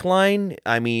 back line,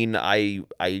 I mean, I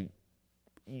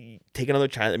take another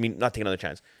chance. I mean, not take another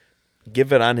chance.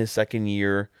 Give it on his second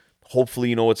year.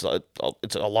 Hopefully, it's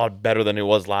a lot better than it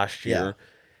was last year.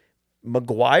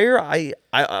 Maguire,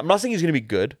 I'm not saying he's gonna be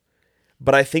good,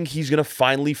 but I think he's gonna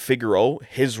finally figure out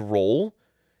his role,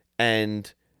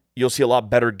 and you'll see a lot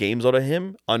better games out of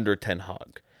him under Ten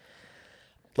Hag.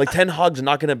 Like Ten Hag's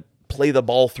not gonna play the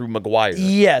ball through Maguire,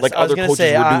 Yes, like I was other gonna coaches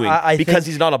say, were doing, I because think-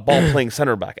 he's not a ball playing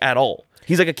center back at all.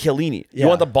 He's like a Chiellini. Yeah. You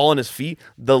want the ball on his feet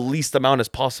the least amount as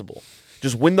possible.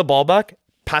 Just win the ball back,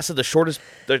 pass it the shortest,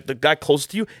 the guy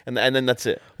closest to you, and then that's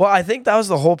it. Well, I think that was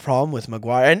the whole problem with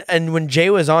Maguire. And when Jay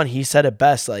was on, he said it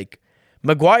best. Like,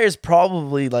 Maguire's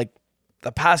probably, like,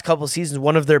 the past couple of seasons,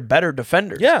 one of their better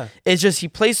defenders. Yeah. It's just he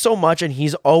plays so much, and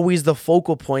he's always the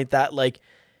focal point that, like,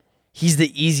 he's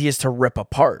the easiest to rip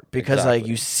apart because, like, Exactly.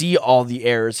 you see all the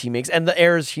errors he makes. And the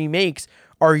errors he makes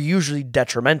are usually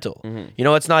detrimental.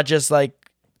 It's not just, like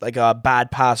a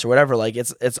bad pass or whatever. Like,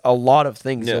 it's a lot of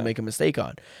things Yeah. he'll make a mistake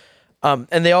on.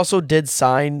 And they also did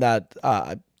sign that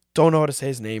I don't know how to say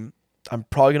his name. I'm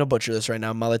probably gonna butcher this right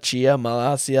now.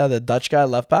 Malacia, the Dutch guy,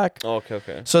 left back. Oh,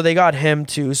 okay. So they got him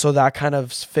too. So that kind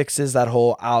of fixes that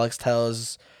whole Alex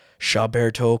Telles,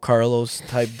 Chaberto, Carlos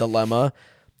type dilemma.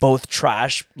 Both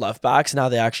trash left backs. Now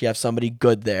they actually have somebody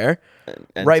good there.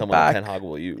 And Right someone back. Ten Hag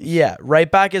will use. Yeah, right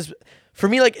back is for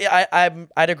me. Like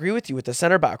I'd agree with you with the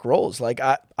center back roles. Like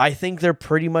I think they're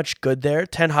pretty much good there.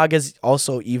 Ten Hag has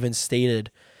also even stated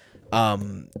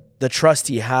the trust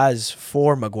he has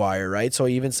for Maguire, right? So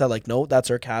he even said like, no,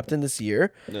 that's our captain this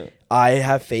year. Yeah. I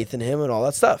have faith in him and all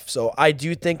that stuff. So I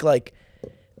do think like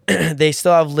they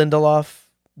still have Lindelof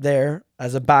there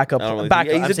as a backup. I don't really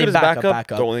backup. think, I'm he's a saying good as backup.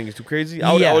 backup. Don't think he's too crazy.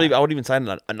 I would even sign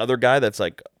another guy that's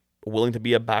like willing to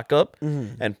be a backup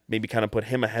and maybe kind of put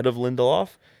him ahead of Lindelof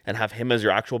and have him as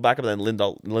your actual backup. And then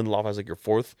Lindelof as like your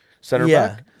fourth center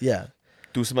back. Yeah.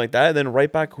 Do something like that. And then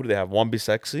right back, who do they have?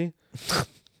 Wan-Bissaka.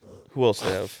 Who else do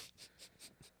they have?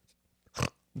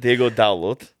 Diego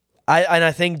Dalot.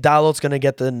 I think Dalot's gonna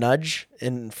get the nudge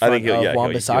in front of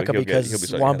Wan-Bissaka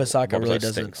because Wan-Bissaka really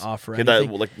doesn't offer anything.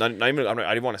 Not even,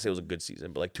 I didn't want to say it was a good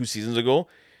season, but like 2 seasons ago,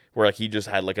 where like he just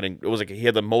had he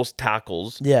had the most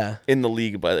tackles Yeah. in the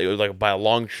league, but it was like by a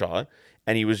long shot,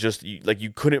 and he was just like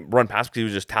you couldn't run past because he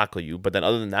would just tackle you. But then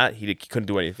other than that, he couldn't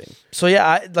do anything. So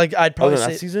yeah, I'd probably than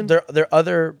say that season? their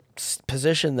other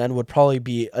position then would probably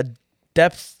be a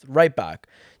depth right back,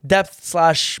 depth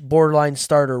 / borderline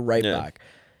starter right back.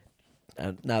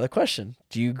 And now the question: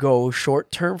 do you go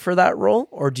short term for that role,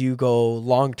 or do you go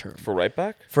long term For right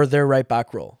back? for their right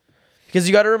back role? Because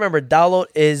you got to remember, Dalot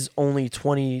is only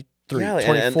 22 23,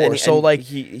 Yeah, 24. and So like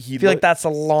he I feel like that's a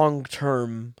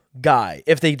long-term guy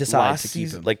if they decide last to keep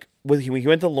season, him. like when he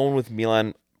went to loan with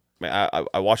Milan.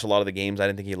 I watched a lot of the games. I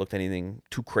didn't think he looked anything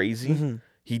too crazy.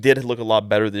 He did look a lot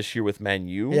better this year with Man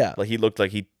U. Yeah. Like he looked like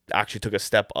he actually took a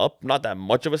step up. Not that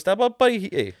much of a step up, but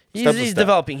he's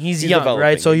developing. He's young, developing,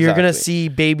 right? So you're gonna exactly. see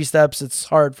baby steps. It's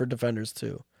hard for defenders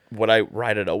too. Would I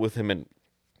ride it out with him and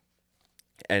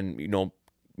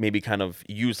maybe kind of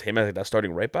use him as like that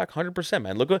starting right back? 100%,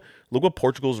 man. Look what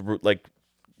Portugal's like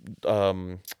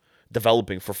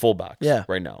developing for fullbacks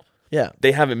right now. Yeah,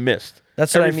 They haven't missed.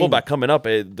 That's Every what I mean. fullback coming up,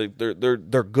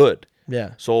 they're good.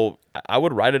 Yeah. So I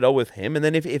would ride it out with him, and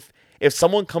then if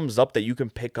someone comes up that you can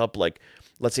pick up, like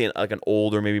let's say like an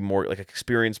old or maybe more like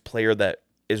experienced player that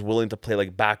is willing to play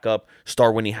like backup,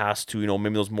 start when he has to,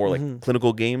 maybe those more like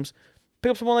clinical games,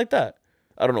 pick up someone like that.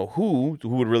 I don't know who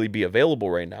would really be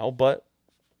available right now, but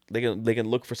they can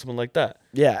look for someone like that.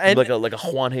 Yeah, and like a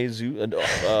Juan Jesus, no,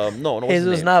 what's his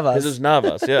Jesus name? Navas. Jesus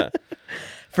Navas, yeah.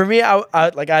 For me,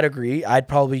 I'd agree. I'd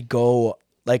probably go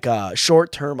like a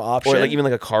short-term option. Or like even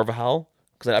like a Carvajal,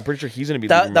 because I'm pretty sure he's going to be.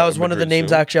 That was one of the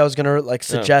names soon. actually I was gonna like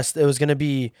suggest. It was gonna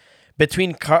be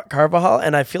between Carvajal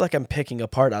and I feel like I'm picking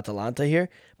apart Atalanta here,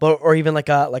 but or even like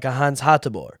a Hans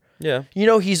Hateboer. Yeah.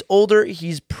 He's older.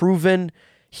 He's proven.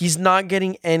 He's not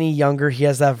getting any younger. He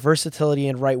has that versatility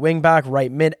in right wing back,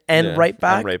 right mid, and right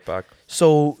back. And right back.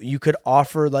 So you could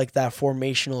offer like that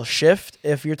formational shift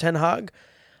if you're Ten Hag.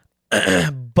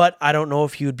 But I don't know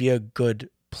if he would be a good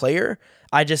player.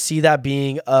 I just see that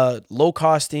being a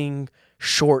low-costing,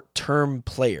 short-term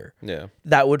player. Yeah.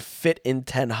 That would fit in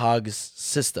Ten Hag's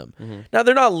system. Now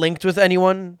they're not linked with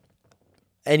anyone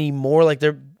anymore. Like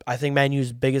I think Man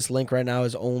U's biggest link right now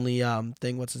is only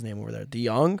what's his name over there, De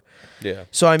Jong. Yeah.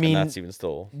 So I mean, and that's even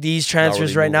still these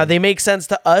transfers really right now, moving. they make sense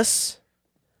to us.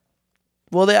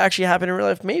 Will they actually happen in real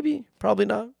life? Maybe, probably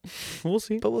not, We'll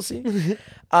see. but we'll see.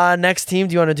 Next team,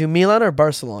 do you want to do Milan or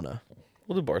Barcelona?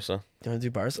 We'll do Barca. Do you want to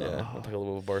do Barca? Yeah, I'll take a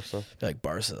little bit of Barca. I feel like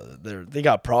Barca, they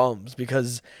got problems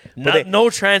because they- no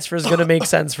transfer is going to make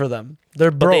sense for them.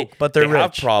 They're broke, but they're they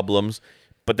have rich. problems,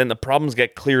 but then the problems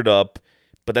get cleared up,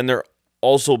 but then there are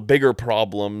also bigger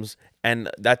problems, and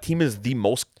that team is the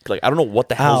most like I don't know what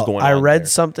the hell's going on. I read there.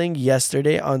 something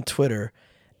yesterday on Twitter,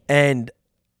 and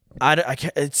I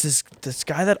can't, it's this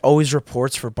guy that always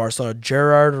reports for Barcelona,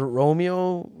 Gerard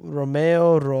Romeo,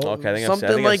 Okay, I think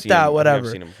something like that, whatever.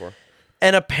 I've seen him before.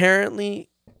 And apparently,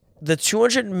 the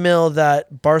 200 mil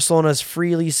that Barcelona is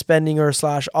freely spending or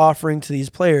 / offering to these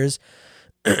players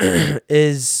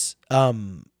is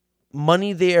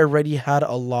money they already had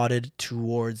allotted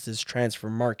towards this transfer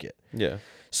market. Yeah.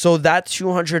 So that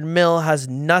 200 mil has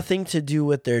nothing to do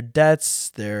with their debts,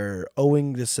 their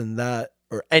owing this and that,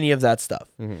 or any of that stuff.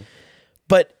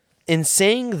 But in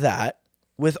saying that,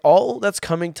 with all that's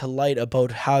coming to light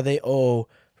about how they owe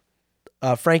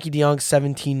Frankie de Jong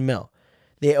 17 mil,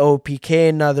 they owe PK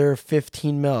another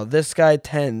 15 mil, this guy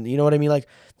 10, you know what I mean? Like,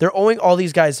 they're owing all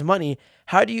these guys money.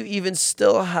 How do you even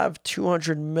still have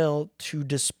 200 mil to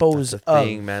dispose That's the of?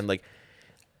 thing, man. Like,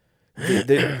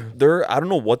 they're I don't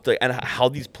know what and how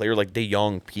these players like De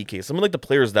Jong, PK, some of like the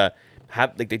players that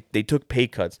have like they took pay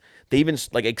cuts. They even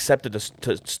like accepted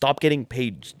to stop getting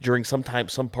paid during some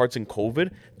parts in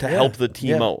COVID to help the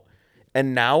team out.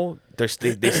 And now they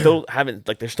still haven't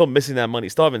like they're still missing that money.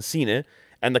 Still haven't seen it.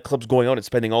 And the club's going out and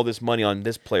spending all this money on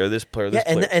this player, this player.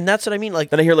 And that's what I mean.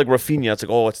 Like, then I hear like Rafinha, it's like,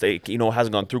 oh, it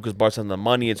hasn't gone through because Barca hasn't the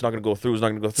money. It's not going to go through. It's not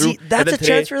going to go through. See, that's a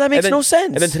transfer that makes no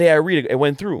sense. And then today I read it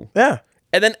went through. Yeah.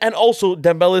 And also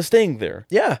Dembele is staying there.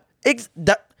 Yeah.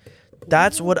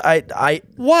 That's what I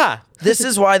Why? This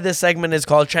is why this segment is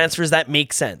called Transfers That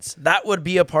Make Sense. That would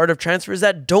be a part of transfers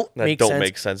that don't make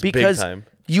sense. Big Because time.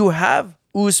 you have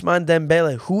Ousmane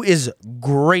Dembele, who is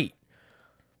great.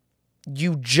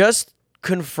 You just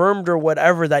confirmed or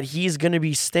whatever that he's going to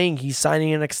be staying. He's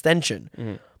signing an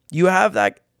extension. You have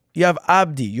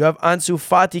Abdi. You have Ansu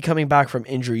Fati coming back from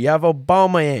injury. You have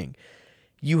Aubameyang.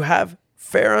 You have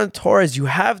Ferran Torres. You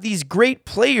have these great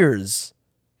players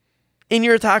in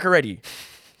your attack already.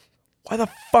 Why the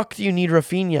fuck do you need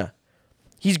Rafinha?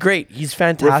 He's great. He's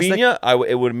fantastic. Rafinha,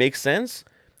 it would make sense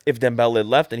if Dembele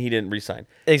left and he didn't resign.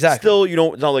 Exactly. Still,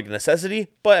 it's not like a necessity,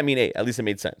 but I mean, hey, at least it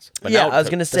made sense. But Yeah, now, I was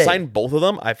gonna to say. sign both of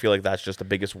them, I feel like that's just the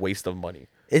biggest waste of money.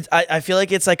 I feel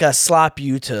like it's like a slap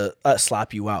you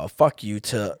out, a fuck you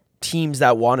to teams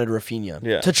that wanted Rafinha.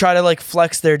 Yeah. To try to like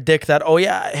flex their dick that, oh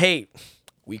yeah, hey,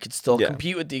 we could still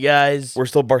compete with you guys. We're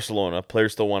still Barcelona.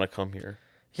 Players still want to come here.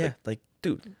 Yeah, like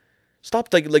Dude,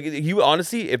 stop. Like you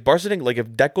honestly, if Barca didn't, like if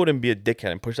Deco didn't be a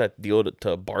dickhead and push that deal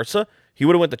to Barca, he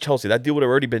would have went to Chelsea. That deal would have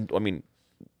already been, I mean,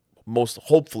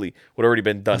 hopefully would already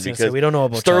been done because we don't know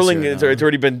about Sterling. Chelsea right It's now.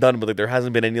 already been done, but like there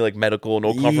hasn't been any like medical,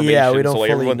 no confirmation. Yeah, we don't so,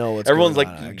 like, fully know what's everyone's going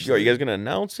like, on, are actually. you guys gonna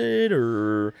announce it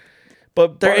or?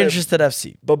 But They're interested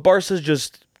FC. But Barca's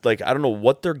just like I don't know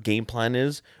what their game plan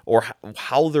is or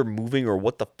how they're moving or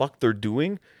what the fuck they're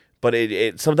doing. But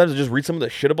it sometimes I just read some of the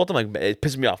shit about them. Like it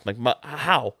pisses me off. Like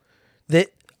how?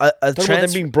 A Talking about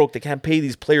them being broke, they can't pay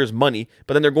these players money,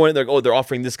 but then they're going, they're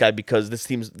offering this guy because this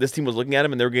team was looking at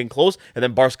him and they're getting close, and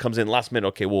then Barca comes in last minute.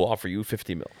 Okay, we'll offer you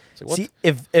 50 mil. It's like, what? See,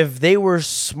 if they were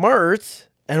smart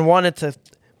and wanted to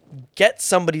get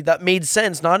somebody that made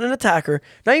sense, not an attacker,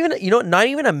 not even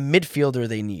a midfielder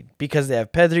they need because they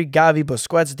have Pedri, Gavi,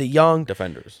 Busquets, De Jong,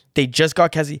 Defenders, they just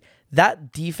got Kessie.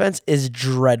 That defense is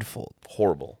dreadful.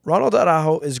 horrible. Ronald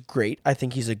Araujo is great. I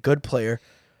think he's a good player.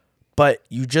 But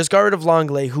you just got rid of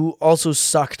Longley, who also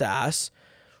sucked ass.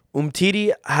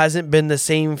 Umtiti hasn't been the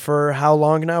same for how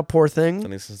long now? Poor I thing.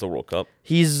 think since the World Cup.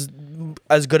 He's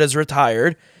as good as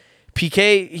retired.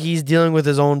 PK, he's dealing with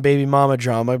his own baby mama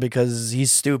drama because he's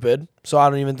stupid. So I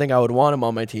don't even think I would want him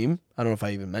on my team. I don't know if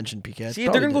I even mentioned PK. See,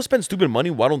 if they're gonna go spend stupid money,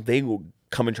 why don't they go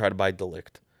come and try to buy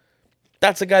Delict?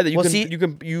 That's a guy that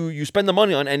you spend the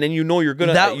money on, and then you know you're good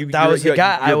at. That was the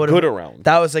guy I would good around.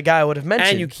 That was the guy I would have mentioned.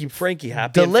 And you keep Frankie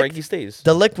happy, and Frankie stays.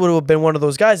 Delict would have been one of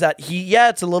those guys that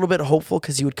it's a little bit hopeful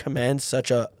because he would command such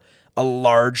a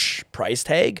large price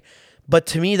tag. But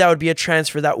to me, that would be a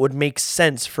transfer that would make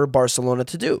sense for Barcelona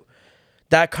to do.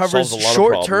 That covers Solves a lot of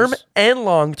short term problems. and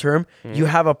long term. You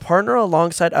have a partner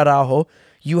alongside Araujo.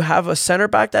 You have a center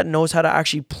back that knows how to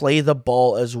actually play the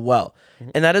ball as well.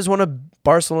 And that is one of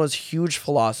Barcelona's huge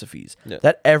philosophies,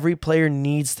 that every player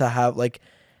needs to have like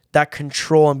that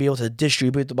control and be able to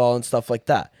distribute the ball and stuff like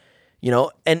that.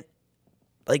 And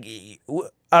like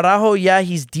Araujo,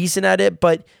 he's decent at it,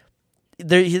 but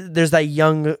there's that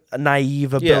young,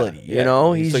 naive ability,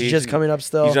 He's just coming up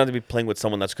still. He's going to be playing with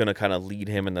someone that's going to kind of lead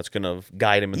him and that's going to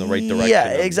guide him in the right direction. Yeah,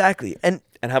 exactly. And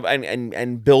have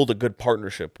and build a good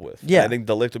partnership with. Yeah. I think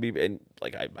Delict will be, and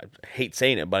like I hate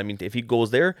saying it, but I mean if he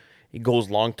goes there, he goes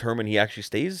long term and he actually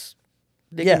stays.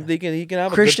 He can have a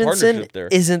good partnership there.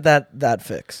 Isn't that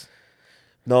fix?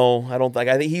 No, I don't think.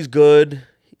 I think he's good.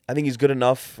 I think he's good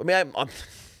enough. I mean, I'm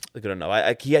good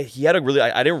enough. He had a really.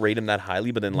 I didn't rate him that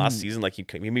highly, but then last season, like he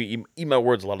eat my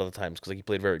words a lot of the times because like he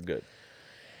played very good.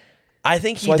 I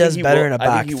think he does better in a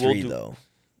back three though.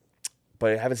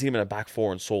 But I haven't seen him in a back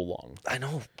four in so long. I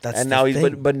know now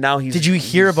he's. Did you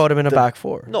hear about him in a back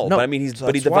four? No, but I mean he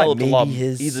developed a lot.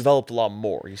 He's developed a lot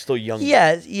more. He's still young.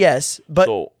 Yes,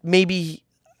 but maybe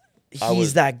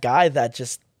he's that guy that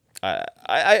just. I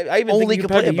even think he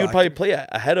would probably play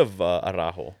ahead of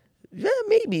Araujo. Yeah,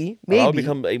 maybe. I'll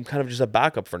become kind of just a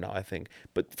backup for now, I think.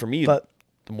 But for me, the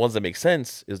ones that make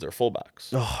sense is their fullbacks.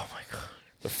 Oh my god.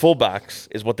 The fullbacks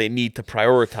is what they need to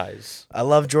prioritize. I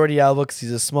love Jordi Alba because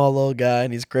he's a small little guy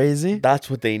and he's crazy.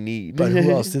 That's what they need. But who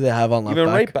else do they have on left back?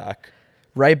 Even right back.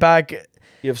 Right back.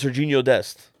 You have Serginho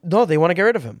Dest. No, they want to get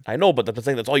rid of him. I know, but that's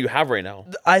that's all you have right now.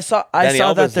 I saw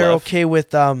that they're okay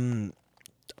with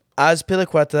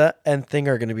Azpilicueta and Thing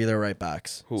are going to be their right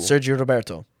backs. Who? Sergio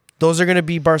Roberto. Those are going to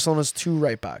be Barcelona's two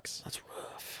right backs. That's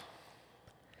rough.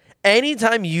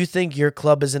 Anytime you think your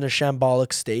club is in a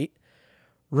shambolic state,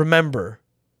 remember,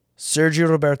 Sergio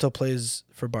Roberto plays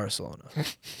for Barcelona.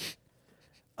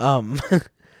 And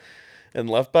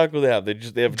left back, who they have? They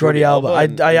have Jordi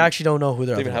Alba. I actually don't know who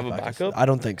they're. They even have a backup. I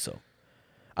don't think so.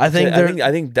 I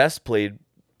think Dest played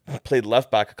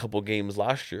left back a couple games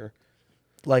last year.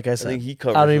 Like I said, I think he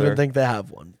covers I don't even there. think they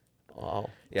have one. Wow.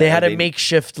 Yeah, they had a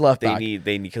makeshift left back. They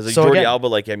need because So Jordi again- Alba,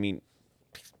 like I mean,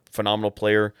 phenomenal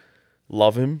player,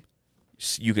 love him.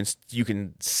 You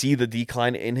can see the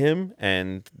decline in him,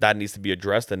 and that needs to be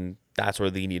addressed. And that's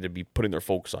where they need to be putting their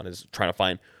focus on is trying to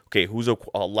find who's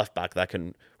a left back that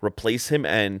can replace him,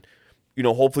 and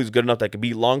hopefully he's good enough that can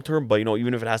be long term. But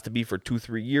even if it has to be for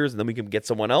 2-3 years, and then we can get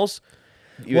someone else.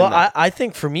 I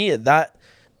think for me that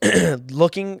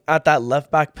looking at that left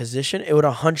back position, it would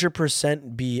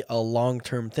 100% be a long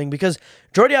term thing because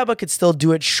Jordi Alba could still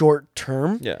do it short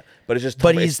term. Yeah, but it's just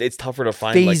it's tougher to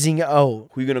find phasing out.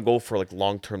 Who are you gonna go for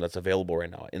long term that's available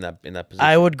right now in that position?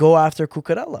 I would go after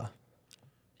Cucurella.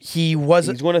 He's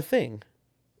going a thing.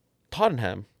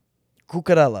 Tottenham.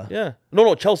 Cucurella. Yeah.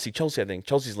 No, Chelsea. I think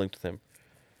Chelsea's linked with him.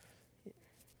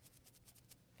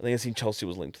 I think I seen Chelsea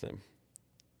was linked with him.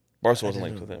 Barca wasn't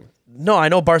linked with him. No, I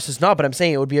know Barca's not, but I'm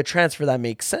saying it would be a transfer that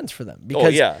makes sense for them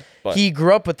because he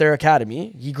grew up with their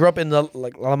academy. He grew up in the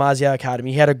La Masia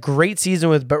academy. He had a great season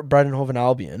with Brighton Hove and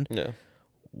Albion. Yeah.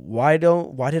 Why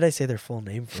did I say their full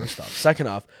name first off? Second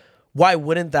off, why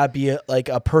wouldn't that be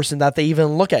a person that they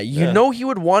even look at? You know he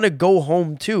would want to go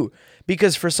home too.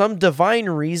 Because for some divine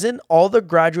reason, all the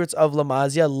graduates of La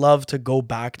Masia love to go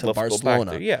back to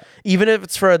Barcelona. Even if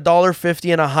it's for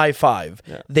 $1.50 and a high five.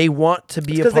 Yeah. They want to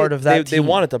be a part of that team. They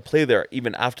wanted to play there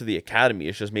even after the academy.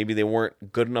 It's just maybe they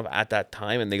weren't good enough at that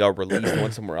time and they got released and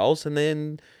went somewhere else. And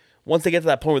then once they get to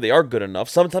that point where they are good enough,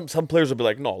 sometimes some players will be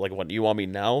like, no, like, what, you want me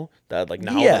now? That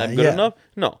I'm good enough?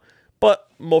 No. But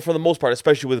for the most part,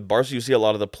 especially with Barca, you see a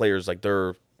lot of the players, like,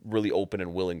 they're really open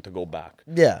and willing to go back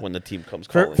when the team comes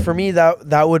calling. For me,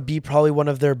 that would be probably one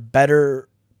of their better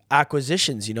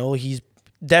acquisitions. You know, he's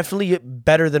definitely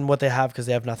better than what they have because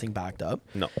they have nothing backed up.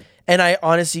 No. And I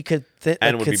honestly could see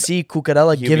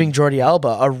Cucurella giving Jordi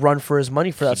Alba a run for his money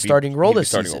for that starting role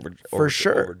this season. For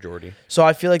sure. Over Jordi. So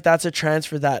I feel like that's a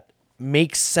transfer that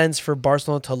makes sense for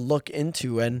Barcelona to look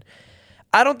into. And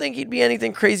I don't think he'd be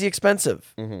anything crazy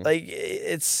expensive. Like,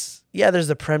 there's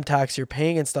the prem tax you're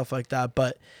paying and stuff like that,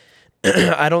 but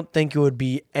I don't think it would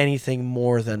be anything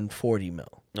more than 40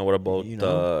 mil. Now, what about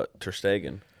Ter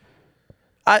Stegen?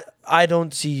 I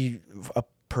don't see a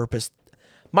purpose.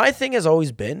 My thing has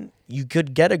always been you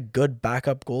could get a good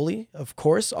backup goalie, of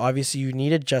course. Obviously, you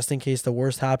need it just in case the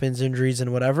worst happens, injuries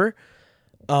and whatever.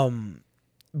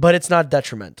 But it's not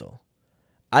detrimental.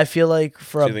 I feel like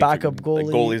for a backup goalie...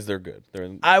 The goalies, they're good.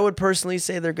 I would personally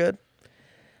say they're good.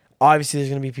 Obviously, there's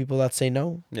going to be people that say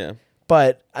no. Yeah.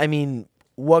 But, I mean,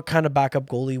 what kind of backup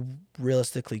goalie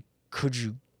realistically could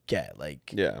you get?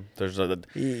 Like, yeah, there's that's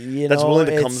willing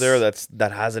to come there.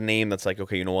 That has a name. That's like,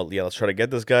 okay, you know what? Yeah, let's try to get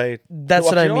this guy. That's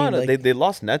what I mean. Like, they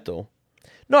lost Neto.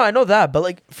 No, I know that, but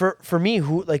like for me,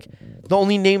 the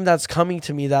only name that's coming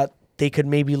to me that they could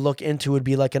maybe look into would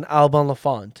be like an Alban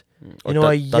Lafont. You know,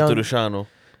 a young Tatarusano.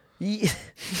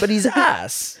 But he's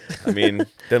ass. I mean,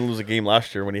 didn't lose a game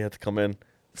last year when he had to come in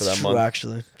for that month.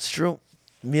 Actually, it's true.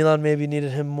 Milan maybe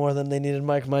needed him more than they needed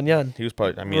Mike Magnan. He was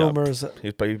probably, he was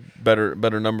probably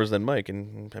better numbers than Mike,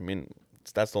 and I mean,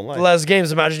 stats don't lie. The last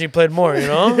games, imagine he played more, you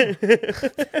know?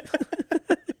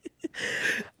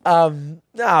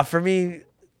 For me,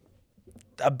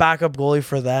 a backup goalie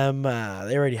for them,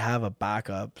 they already have a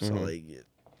backup, so like,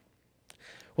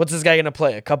 what's this guy gonna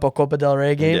play? A couple Copa del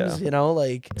Rey games, you know,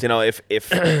 like. You know, if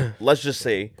let's just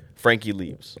say Frankie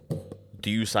leaves, do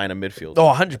you sign a midfielder?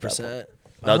 Oh, 100%.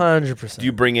 100%. Do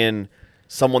you bring in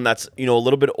someone that's, you know, a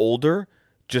little bit older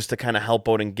just to kind of help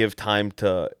out and give time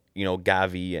to, you know,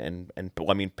 Gavi and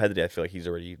I mean, Pedri, I feel like he's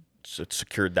already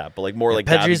secured that, but like more like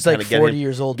Pedri's Gavi, like 40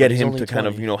 years old. Get him to kind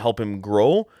of, you know, help him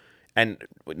grow. And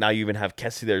now you even have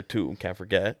Kessie there too, can't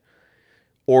forget.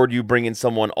 Or do you bring in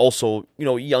someone also, you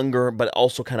know, younger, but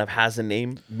also kind of has a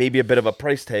name, maybe a bit of a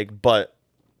price tag, but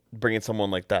bring in someone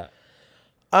like that?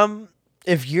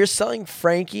 If you're selling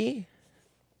Frankie,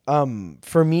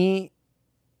 for me,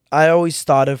 I always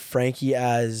thought of Frankie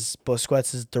as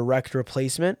Busquets' direct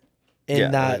replacement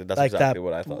in that's like exactly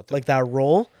what I thought, like that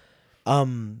role.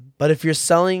 But if you're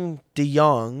selling De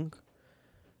Jong,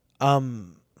 I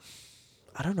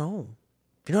don't know.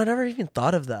 You know, I never even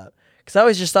thought of that. Because I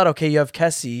always just thought, okay, you have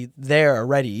Kessie there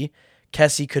already.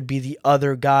 Kessie could be the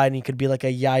other guy, and he could be like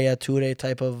a Yaya Toure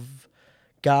type of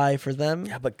guy for them.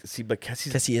 Yeah, but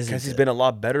Kessie's been a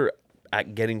lot better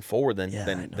at getting forward than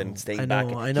staying back.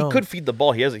 I know. He could feed the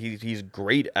ball. He's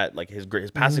great at like his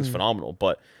passing's phenomenal,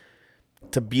 but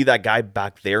to be that guy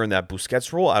back there in that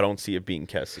Busquets role, I don't see it being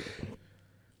Kessie.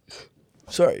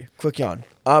 Sorry, quick yawn.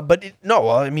 I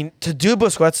mean, to do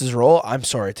Busquets' role, I'm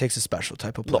sorry, it takes a special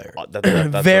type of player. No, that's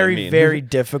very, what I mean. very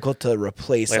difficult to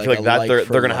replace. I feel like that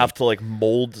they're gonna have to like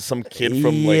mold some kid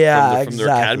from their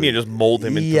academy and just mold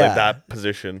him into like that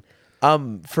position.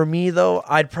 For me though,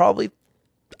 I'd probably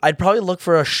look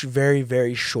for a very,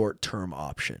 very short term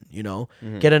option. You know,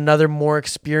 get another more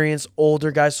experienced,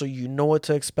 older guy, so you know what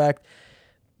to expect.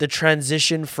 The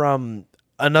transition from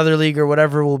another league or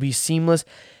whatever will be seamless.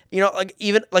 You know, like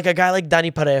even like a guy like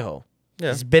Dani Parejo.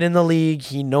 Yeah. He's been in the league.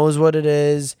 He knows what it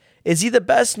is. Is he the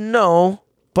best? No,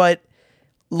 but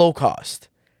low cost.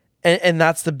 And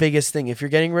that's the biggest thing. If you're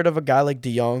getting rid of a guy like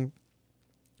De Jong,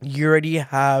 you already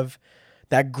have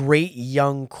that great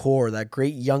young core, that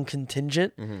great young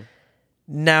contingent.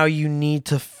 Now you need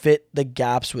to fit the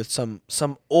gaps with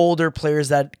some older players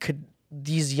that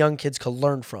these young kids could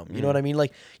learn from. You know what I mean?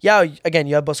 Like, yeah, again,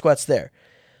 you have Busquets there.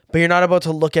 But you're not about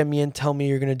to look at me and tell me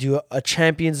you're going to do a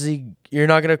Champions League. You're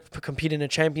not going to compete in a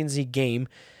Champions League game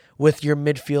with your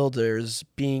midfielders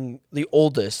being the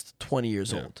oldest 20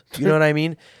 years old. You know what I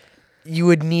mean? You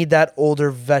would need that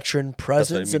older veteran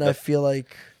presence, and I feel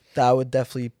like that would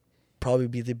definitely probably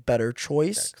be the better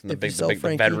choice. The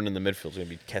veteran in the midfield is going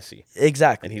to be Kessie.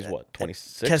 Exactly. And he's what,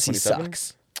 26, Kessie 27?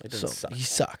 sucks. It doesn't suck. He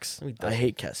sucks. No, he I doesn't.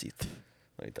 hate Kessie.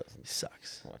 No, he doesn't. He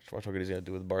sucks. Watch what he's gonna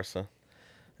do with Barca.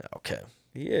 Okay.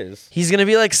 He is. He's gonna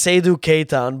be like Seydou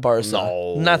Keita on Barca.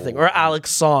 No. Nothing. Or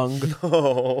Alex Song.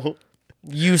 No.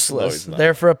 Useless. No, he's not.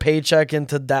 There for a paycheck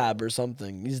into Dab or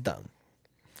something. He's done.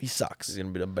 He sucks. He's gonna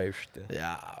be the best.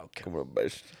 Yeah. Okay. Come on,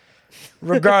 best.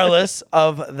 Regardless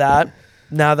of that,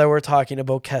 now that we're talking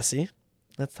about Kessie,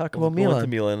 let's talk about Going to Milan.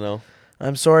 Milan now.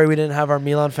 I'm sorry we didn't have our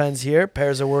Milan fans here.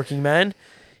 Pear's a working man.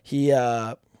 He's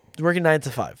working 9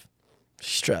 to 5.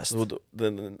 Stressed. So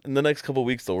in the next couple of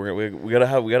weeks, though, we gotta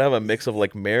have a mix of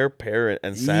like Mare, Pear,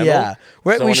 and Sandal. Yeah,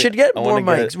 we should get I more wanna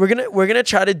mics. We're gonna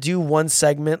try to do one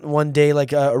segment one day,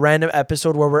 like a random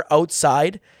episode where we're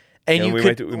outside, and Yeah, you we could.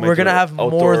 might do We're gonna an have more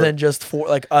outdoor- than just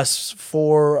us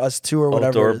two, or whatever.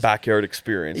 Outdoor it is. backyard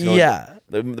experience. Yeah.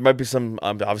 There might be some.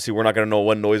 Obviously, we're not gonna know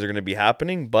what noise are gonna be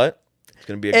happening, but it's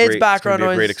gonna be It's background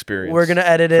noise. great experience. We're gonna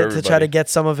edit for it to try to everybody. get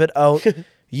some of it out.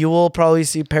 You will probably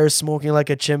see Pear smoking like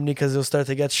a chimney because he'll start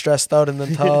to get stressed out and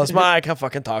then tell us, "I can't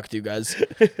fucking talk to you guys."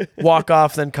 Walk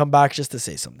off, then come back just to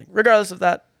say something. Regardless of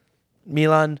that,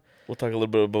 Milan. We'll talk a little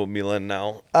bit about Milan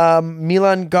now.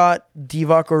 Milan got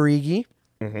Divock Origi.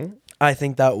 Mm-hmm. I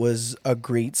think that was a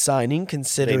great signing They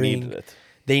considering needed it.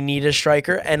 they need a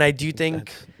striker. And I do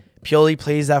think Pioli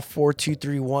plays that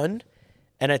 4-2-3-1.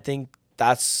 And I think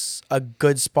that's a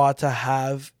good spot to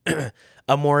have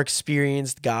a more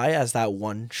experienced guy as that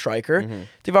one striker.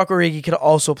 Divock Origi could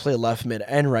also play left mid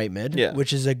and right mid, Yeah.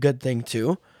 which is a good thing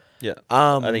too. Yeah,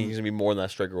 I think he's gonna be more than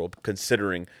that striker role,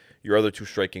 considering your other two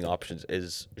striking options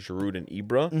is Giroud and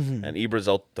Ibra, and Ibra's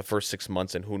out the first 6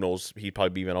 months, and who knows, he'd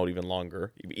probably be out even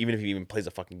longer, even if he even plays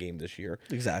a fucking game this year.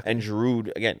 Exactly. And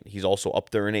Giroud, again, he's also up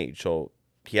there in age, so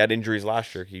he had injuries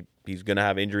last year. He's gonna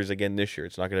have injuries again this year.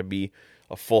 It's not gonna be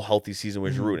a full healthy season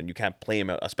with Giroud, and you can't play him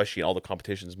out, especially in all the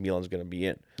competitions Milan's gonna be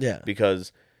in. Yeah.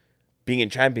 Because being in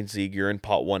Champions League, you're in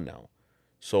pot one now,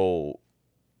 so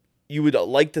you would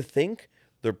like to think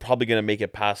they're probably going to make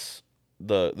it past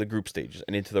the group stages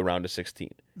and into the round of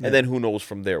 16. Yeah. And then who knows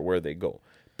from there where they go.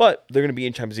 But they're going to be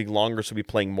in Champions League longer, so be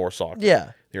playing more soccer.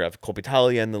 Yeah. They're going to have Coppa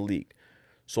Italia and the league.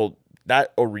 So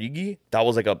that Origi, that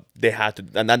was like they had to,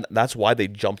 and that's why they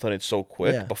jumped on it so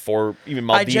quick before even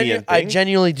Maldini I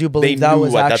genuinely do believe they that knew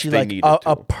was what actually they like needed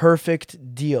a to.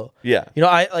 perfect deal. Yeah. You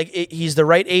know, he's the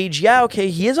right age. Yeah,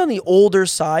 okay, he is on the older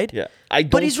side. Yeah.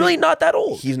 But he's really not that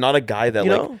old. He's not a guy that,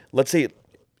 You like, know? let's say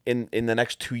in the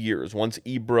next 2 years, once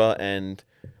Ibra and,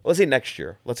 let's say next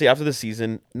year, let's say after the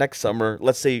season, next summer,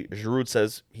 let's say Giroud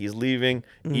says he's leaving,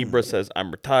 Ibra says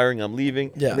I'm retiring, I'm leaving,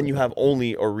 Yeah. and then you have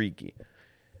only Origi.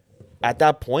 At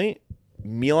that point,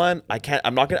 Milan, I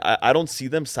don't see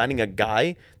them signing a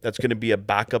guy that's going to be a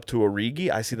backup to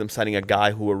Origi. I see them signing a guy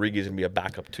who Origi is going to be a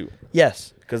backup to.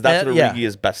 Yes. Because that's what yeah. Origi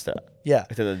is best at. Yeah.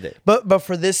 At the end of the day. But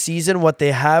for this season, what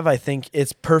they have, I think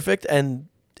it's perfect, and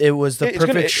it was the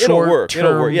perfect It'll work.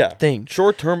 short-term thing.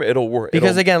 Short term, it'll work.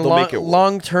 Because again, they'll make it work.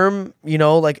 long term, you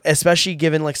know, like especially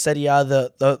given like Serie A,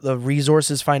 the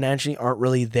resources financially aren't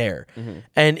really there,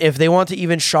 and if they want to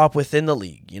even shop within the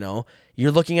league, you know, you're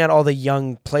looking at all the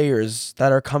young players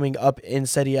that are coming up in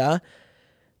Serie A.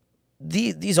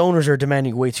 These owners are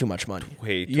demanding way too much money.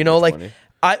 Way too you know, much like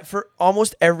money. for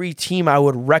almost every team, I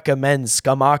would recommend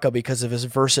Scamacca because of his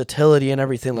versatility and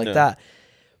everything like that.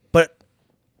 But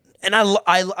and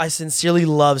I sincerely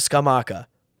love Scamacca,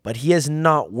 but he is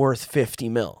not worth 50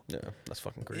 mil. Yeah, that's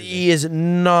fucking crazy. He is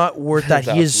not worth that.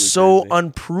 That's He is absolutely so crazy.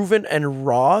 unproven and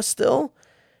raw still.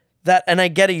 That, and I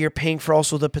get it, you're paying for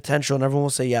also the potential, and everyone will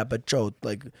say, yeah, but Joe,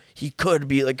 like, he could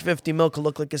be, like, 50 mil could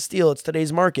look like a steal. It's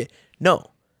today's market.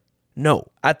 No.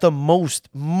 At the most,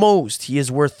 he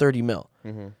is worth 30 mil.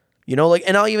 You know, like,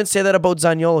 and I'll even say that about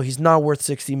Zaniolo. He's not worth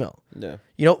 60 mil. Yeah.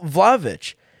 You know,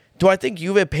 Vlahovic. Do I think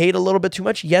Juve paid a little bit too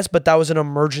much? Yes, but that was an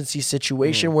emergency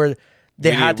situation where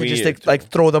they had to just, like,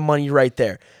 throw the money right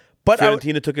there. But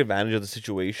Fiorentina took advantage of the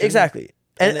situation. exactly.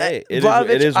 And hey, it Vlahovic,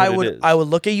 is what it is. I would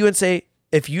look at you and say,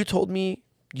 if you told me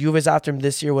Juve's after him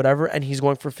this year, whatever, and he's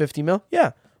going for 50 mil,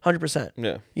 yeah, 100%.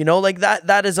 Yeah. You know, like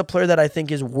that is a player that I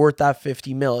think is worth that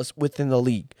 50 mil within the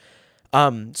league.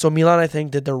 So Milan, I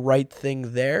think, did the right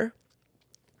thing there.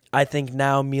 I think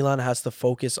now Milan has to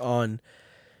focus on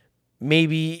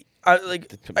maybe,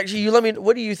 actually, you let me,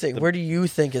 what do you think? Where do you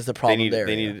think is the problem there?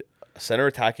 They need a center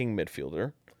attacking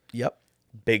midfielder, Yep.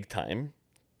 big time,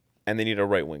 and they need a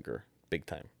right winger, big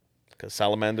time. Because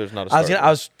Salamander's not a starter. I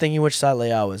was thinking which side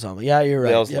Leao was on. Yeah, you're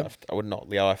right. Leao's Yep. left. I would not.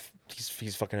 Leao,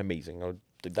 he's fucking amazing.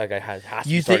 That guy has to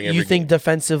You be starting every think game.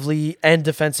 defensively and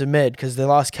defensive mid because they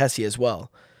lost Kessie as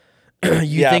well.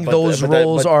 You think but those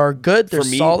roles are good? They're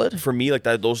solid. For me, like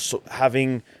that. They're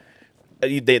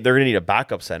gonna need a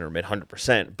backup center mid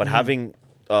 100%. But having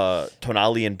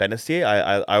Tonali and Benessier,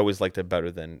 I always liked it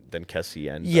better than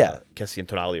Kessie and Kessie and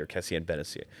Tonali or Kessie and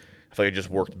Benessier. I feel like it just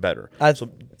worked better.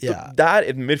 That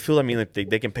in midfield, I mean, like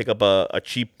they can pick up a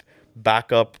cheap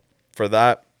backup for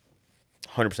that.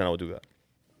 100% I would do that.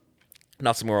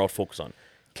 Not somewhere I would focus on.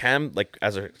 Cam, like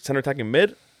as a center attacking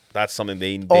mid, that's something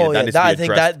they needs to be I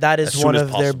think that is one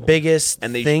of their biggest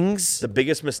things. The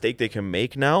biggest mistake they can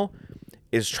make now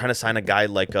is trying to sign a guy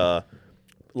like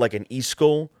an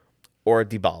Isco or a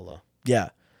Dybala. Yeah.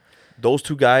 Those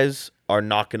two guys are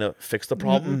not going to fix the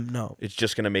problem. No. It's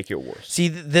just going to make it worse. See,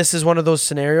 this is one of those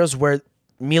scenarios where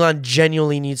Milan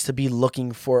genuinely needs to be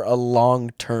looking for a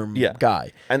long-term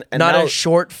guy. And not now, a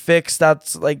short fix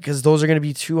that's like, because those are going to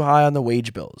be too high on the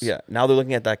wage bills. Yeah. Now they're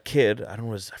looking at that kid. I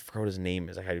forgot what his name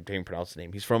is. I can't even pronounce his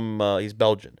name. He's he's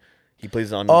Belgian. He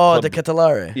plays on the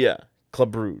Catalare. Yeah.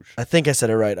 Club Bruges. I think I said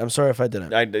it right. I'm sorry if I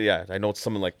didn't. I know it's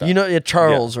something like that. You know,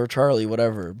 Charles or Charlie,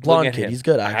 whatever. Blonde kid. He's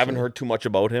good, actually. I haven't heard too much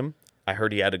about him. I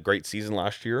heard he had a great season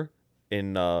last year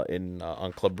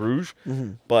on Club Bruges.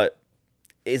 Mm-hmm. But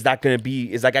is that guy going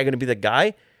to be the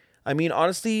guy? I mean,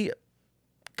 honestly,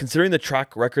 considering the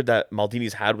track record that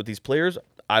Maldini's had with these players,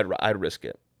 I'd risk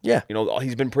it. Yeah. You know,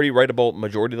 he's been pretty right about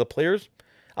majority of the players.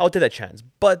 I would take that chance.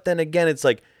 But then again, it's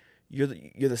like you're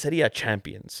the Serie A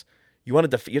champions. You have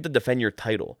to defend your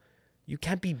title. You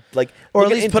can't be like, or at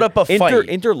least put up a fight.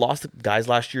 Inter lost guys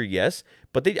last year, yes,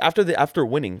 but after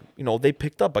winning, you know, they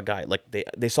picked up a guy. Like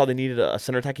they saw they needed a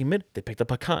center attacking mid. They picked up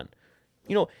Hakan.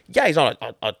 You know, yeah, he's not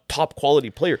a top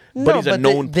quality player, but he's a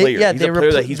known player. Yeah, he's a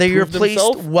player that he's they proved replaced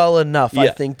himself. Well enough. I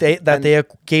think they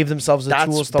gave themselves the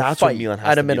tools to that's fight what Milan has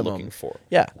at to a minimum. Be looking for.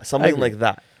 Yeah, something like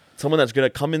that. Someone that's going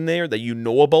to come in there that you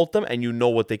know about them and you know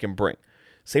what they can bring.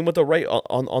 Same with the right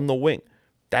on the wing.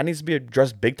 That needs to be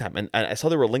addressed big time. And I saw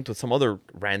they were linked with some other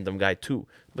random guy too.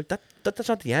 Like that's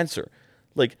not the answer.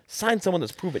 Like sign someone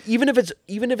that's proven. Even if it's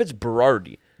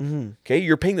Berardi. Mm-hmm. Okay,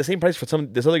 you're paying the same price for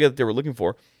this other guy that they were looking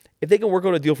for. If they can work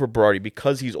out a deal for Berardi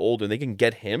because he's older and they can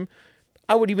get him,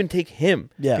 I would even take him.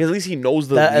 Yeah, because at least he knows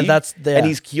the league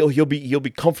and he'll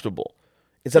be comfortable.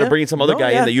 Instead of bringing some other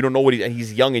guy in that you don't know what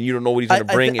he's young and you don't know what he's going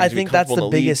to bring. I think that's the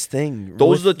biggest thing.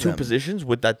 Those are the two positions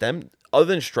with them. Other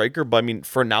than striker, but I mean,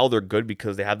 for now they're good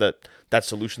because they have that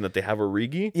solution that they have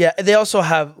Origi. Yeah, they also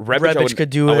have Rebic could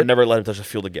do it. I would never let him touch the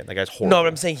field again. That guy's horrible. No, but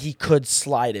I'm saying he could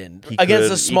slide in against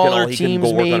the smaller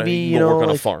teams. Maybe he can go work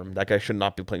on a farm. That guy should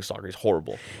not be playing soccer. He's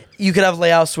horrible. You could have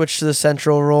Leao switch to the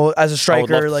central role as a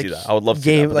striker. I would love to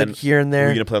see that. Like here and there. Who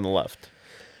are you gonna play on the left?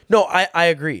 No, I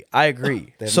agree.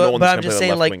 So, but I'm just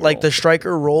saying, like the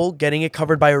striker role, getting it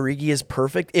covered by Origi is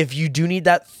perfect. If you do need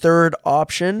that third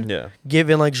option,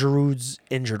 given like Giroud's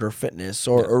injured or fitness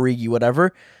or Origi,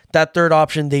 whatever, that third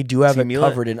option they do have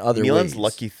covered in other ways. Milan's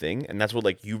lucky thing, and that's what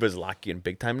like Juve's lucky in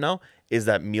big time now, is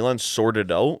that Milan sorted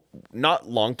out, not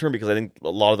long term because I think a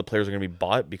lot of the players are going to be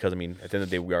bought because I mean at the end of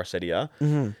the day we are Serie A.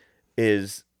 Mm-hmm.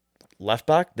 Is left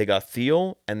back they got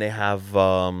Theo and they have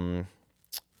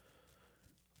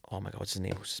oh my God, what's his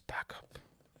name? Who's his backup?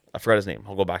 I forgot his name.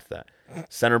 I'll go back to that.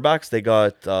 Center backs, they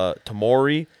got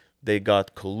Tomori, they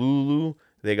got Kalulu,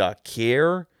 they got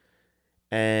Kier,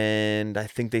 and I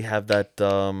think they have that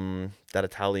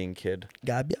Italian kid.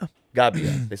 Gabbia.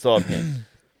 They still have him.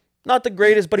 Not the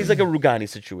greatest, but he's like a Rugani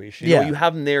situation. You know, you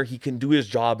have him there, he can do his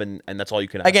job, and that's all you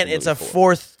can ask. Again, it's a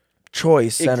fourth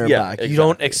choice center back. Exactly. You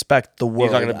don't expect the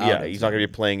world. He's not gonna be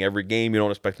playing every game. You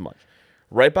don't expect much.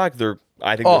 Right back,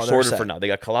 I think they're sorted for now. They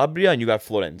got Calabria and you got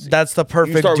Florenzi. That's the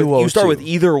perfect duo. You start with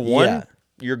either one,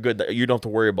 you're good. You don't have to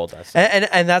worry about that.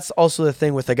 And that's also the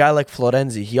thing with a guy like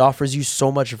Florenzi. He offers you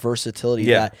so much versatility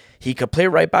that he could play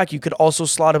right back. You could also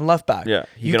slot him left back. Yeah,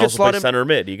 he can also play center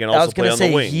mid. He can also play on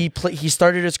the wing. He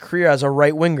started his career as a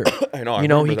right winger. I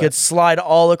know. He could slide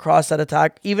all across that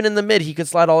attack. Even in the mid, he could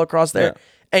slide all across there. Yeah.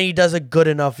 And he does a good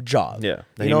enough job. Yeah,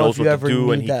 he knows what to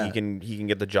do, and he can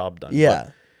get the job done. Yeah.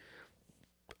 But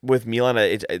with Milan,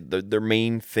 it's their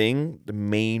main thing, the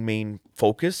main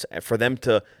focus for them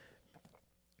to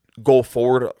go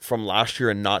forward from last year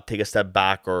and not take a step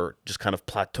back or just kind of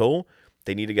plateau.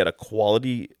 They need to get a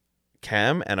quality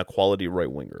cam and a quality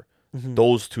right winger. Mm-hmm.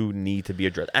 Those two need to be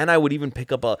addressed. And I would even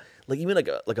pick up a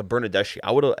Bernardeschi.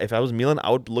 If I was Milan, I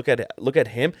would look at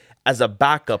him as a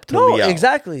backup to Leao.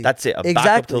 Exactly. That's it.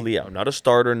 Backup to Leao, not a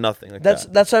starter, nothing like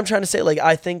that. That's what I'm trying to say. Like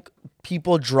I think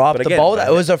people dropped the ball.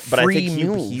 It was a free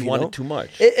move. He wanted too much.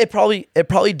 It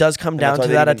probably does come down to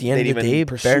that at the end of the day.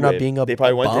 Bear not being a They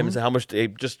probably went to him bum. and said, "How much?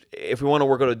 If we want to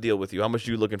work out a deal with you, how much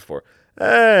are you looking for?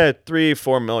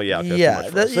 3-4 mil. Yeah, okay,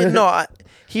 yeah.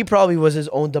 He probably was his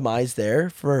own demise there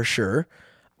for sure.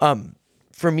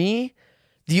 For me,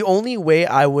 the only way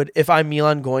I would, if I'm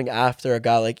Milan going after a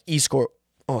guy like Isco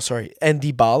and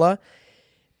Dybala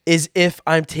is if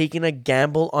I'm taking a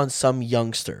gamble on some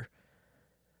youngster.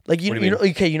 Like you know,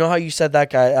 okay, you know how you said that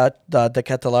guy the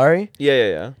Catalari?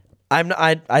 Yeah.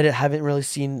 I haven't really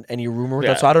seen any rumor with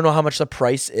that, so I don't know how much the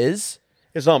price is.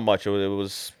 It's not much. It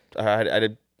was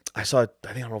I saw it,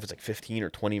 I think I don't know if it's like 15 or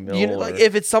 20 mil. You know, like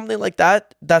if it's something like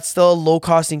that, that's still a low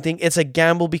costing thing. It's a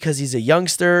gamble because he's a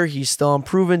youngster. He's still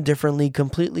unproven, different league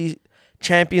completely.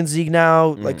 Champions League now,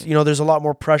 like, you know, there's a lot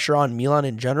more pressure on Milan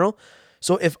in general.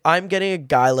 So if I'm getting a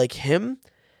guy like him,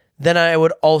 then I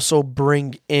would also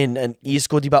bring in an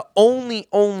Isco Dybala. Only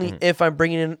if I'm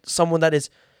bringing in someone that is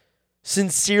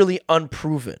sincerely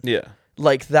unproven. Yeah.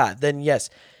 Like that. Then yes.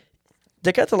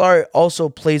 De Ketelaere also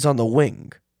plays on the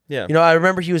wing. Yeah. You know, I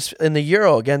remember he was in the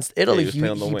Euro against Italy. he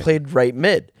played right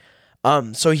mid.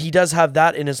 So he does have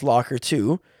that in his locker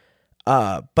too.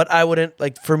 But I wouldn't,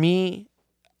 like, for me,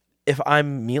 if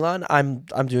I'm Milan, I'm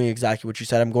doing exactly what you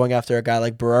said. I'm going after a guy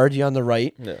like Berardi on the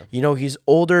right. Yeah. You know, he's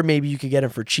older. Maybe you could get him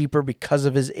for cheaper because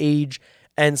of his age.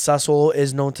 And Sassuolo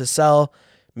is known to sell.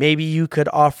 Maybe you could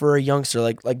offer a youngster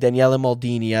like Daniele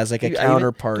Maldini as like a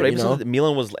counterpart. But I you know,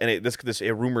 Milan was, and this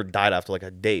rumor died after like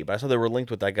a day. But I saw they were linked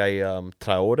with that guy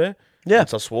Traore. Yeah.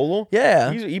 Sassuolo.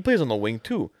 Yeah. He plays on the wing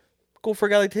too. Go for a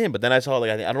guy like him. But then I saw I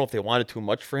don't know if they wanted too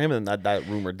much for him, and that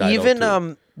rumor died. Even out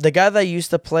too. The guy that used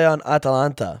to play on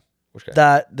Atalanta. Which guy?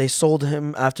 That they sold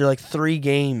him after like 3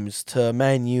 games to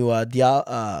Man U.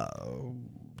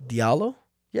 Diallo?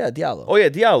 Yeah, Diallo. Oh yeah,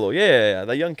 Diallo. Yeah,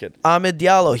 that young kid. Ahmed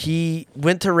Diallo. He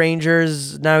went to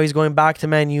Rangers. Now he's going back to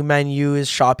Man U. Man U is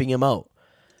shopping him out.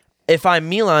 If I'm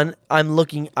Milan, I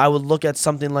would look at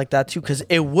something like that too, because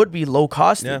it would be low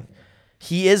costing. Yeah.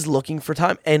 He is looking for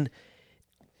time, and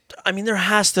I mean there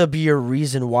has to be a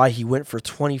reason why he went for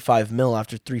 25 mil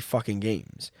after 3 fucking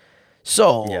games.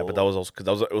 So Yeah, but that was also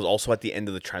because it was also at the end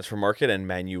of the transfer market, and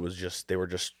Man U they were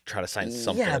just trying to sign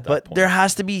something. Yeah, at that but point. there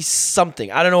has to be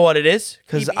something. I don't know what it is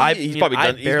because he's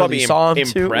probably saw him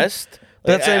impressed. Too.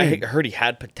 That's what I I mean. heard he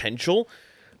had potential,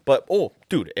 but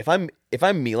dude, if I'm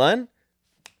Milan,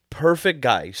 perfect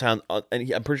guy.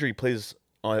 I'm pretty sure he plays.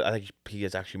 I think he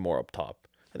is actually more up top.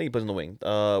 I think he plays on the wing.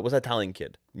 What's that Italian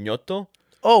kid? Gnotto?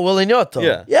 Oh, Willignotto.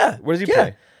 Yeah. Yeah. Where does he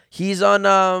play? He's on,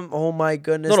 oh my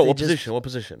goodness. No, what position? What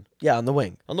position? Yeah, on the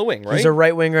wing. On the wing, right? He's a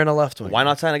right winger and a left winger. Why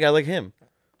not sign a guy like him?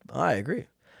 I agree.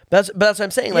 But that's what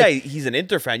I'm saying. Yeah, Like, he's an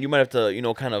Inter fan. You might have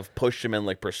to, kind of push him and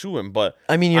like pursue him. But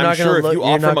I mean, you're I'm not sure gonna if look- you you're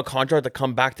offer him not- a contract to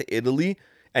come back to Italy,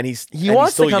 and he and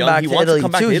wants he's to still come young, back he to wants Italy to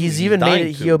come back too. to Italy. He's even dying made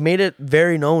it. to. He made it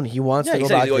very known he wants Yeah, to he go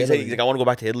said, back to he's Italy. like, I want to go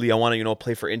back to Italy. I want to,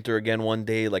 play for Inter again one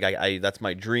day. Like, I that's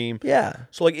my dream. Yeah.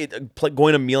 So like,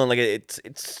 going to Milan, like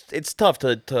it's tough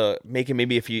to make it.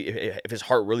 Maybe if his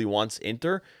heart really wants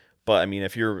Inter, but I mean,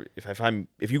 if you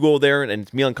go there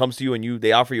and Milan comes to you and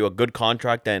they offer you a good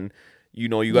contract and you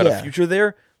got a future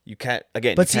there, you can't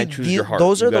choose your heart.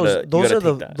 Those are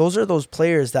those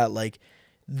players that like.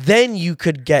 Then you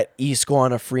could get Isco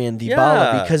on a free and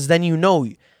Dybala because then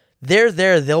they're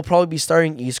there. They'll probably be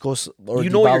starting Isco or what Dybala,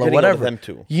 you're getting whatever. out of them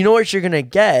too. You know what you're gonna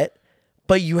get,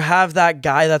 but you have that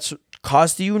guy that's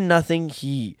cost you nothing.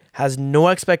 He has no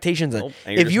expectations. Nope.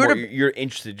 And If you were to, you're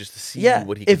interested just to see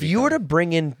what he. if you were to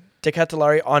bring in De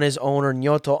Ketelaere on his own or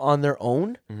Gnotto on their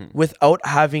own without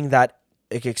having that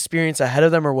like, experience ahead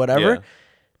of them or whatever,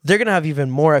 they're gonna have even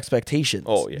more expectations.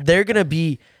 Oh yeah, they're gonna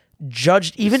be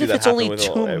judged even if it's only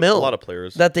 2 mil a lot of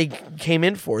players that they came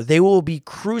in for. They will be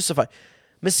crucified.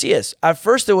 Macias, at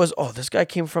first it was, this guy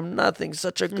came from nothing,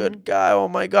 such a good guy, oh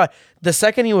my god. The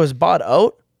second he was bought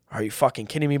out, are you fucking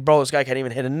kidding me, bro? This guy can't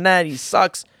even hit a net, he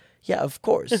sucks. Yeah, of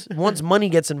course. Once money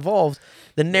gets involved,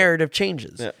 the narrative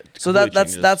changes. Yeah, so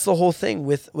that's the whole thing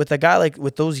with a guy like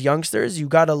with those youngsters. You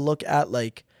got to look at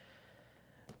like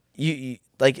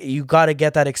you got to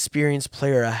get that experienced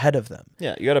player ahead of them.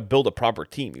 Yeah, you got to build a proper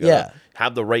team. You got to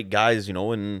have the right guys,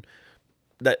 and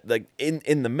that like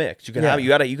in the mix. You can have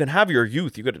your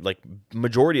youth. You got like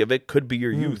majority of it could be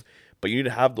your youth, but you need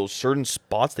to have those certain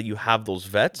spots that you have those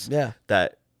vets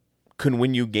that can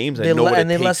win you games and know what it takes. And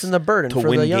they lessen the burden to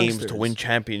win games, to win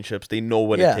championships. They know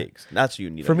what it takes. That's what you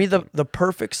need. For me, the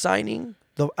perfect signing,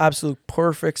 the absolute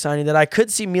perfect signing that I could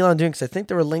see Milan doing, because I think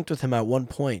they were linked with him at one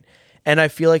point. And I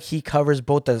feel like he covers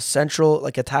both the central,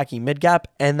 like attacking mid gap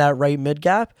and that right mid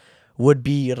gap, would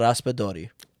be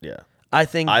Raspadori. Yeah, I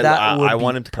think would I be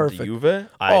want him to perfect. come to Juve.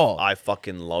 I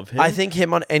fucking love him. I think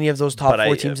him on any of those top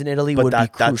 4 teams in Italy would be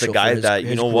crucial. That's a guy that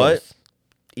his what. growth.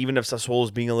 Even if Sassuolo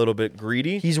is being a little bit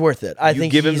greedy, he's worth it. I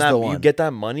think give he's him that. The one. You get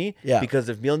that money, because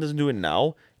if Milan doesn't do it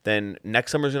now, then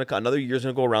next summer's gonna another year's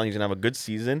gonna go around. He's gonna have a good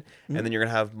season, and then you're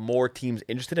gonna have more teams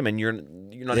interested in him, and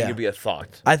you're not gonna be a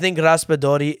thought. I think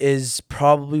Raspadori is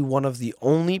probably one of the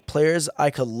only players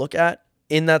I could look at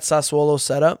in that Sassuolo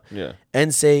setup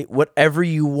and say, whatever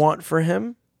you want for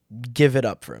him, give it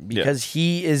up for him, because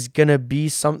he is gonna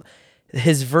be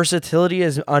his versatility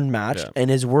is unmatched, and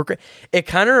his work. It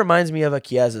kind of reminds me of a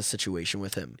Chiesa situation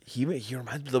with him. He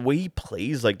reminds me the way he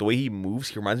plays, like the way he moves.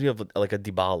 He reminds me of like a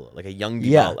Dybala, like a young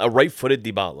Dybala, a right-footed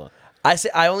Dybala.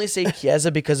 I only say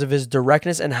Chiesa because of his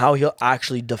directness and how he'll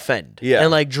actually defend and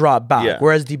like drop back.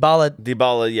 Whereas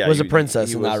Dybala was a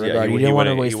princess in that regard. He didn't want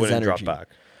to waste his energy. Drop back.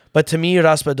 But to me,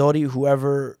 Raspadori,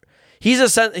 whoever he's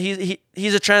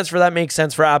a transfer that makes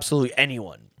sense for absolutely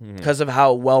anyone. Because of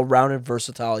how well-rounded,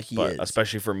 versatile he is,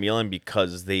 especially for Milan,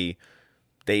 because they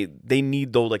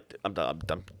need though, like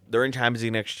they're in Champions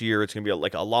League next year. It's gonna be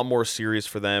like a lot more serious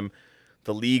for them.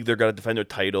 The league, they're gonna defend their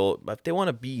title, but if they want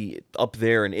to be up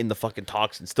there and in the fucking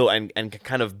talks and still and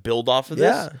kind of build off of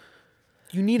this,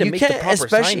 you need to make the proper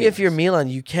especially signings. If you're Milan,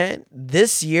 you can't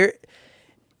this year.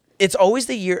 It's always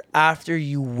the year after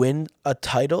you win a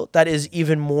title that is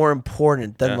even more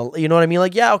important than you know what I mean?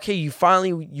 Like, okay, you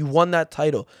won that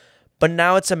title. But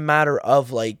now it's a matter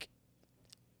of like,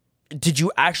 did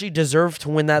you actually deserve to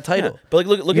win that title? But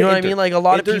like look you know at what I mean? Like a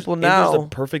lot of people now Inter's the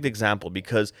perfect example,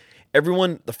 because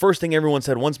the first thing everyone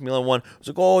said once Milan won was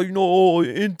like, oh,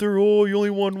 Inter, you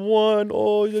only won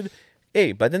one.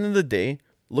 Hey, by the end of the day,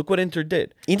 look what Inter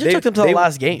did. Inter took them to the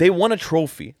last game. They won a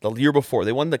trophy the year before.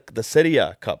 They won the Serie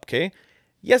A Cup, okay?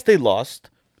 Yes, they lost.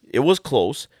 It was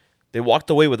close. They walked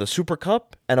away with a Super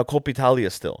Cup and a Coppa Italia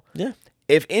still. Yeah.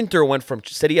 If Inter went from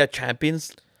Serie A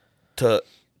champions to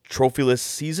trophyless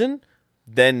season,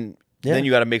 then you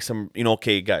got to make some,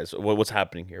 okay, guys, what's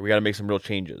happening here? We got to make some real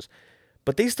changes.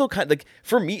 But they still kind of, like,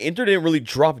 for me, Inter didn't really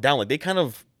drop down. Like, they kind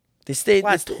of stayed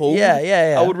plateaued.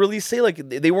 Yeah. I would really say, like,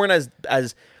 they weren't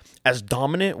as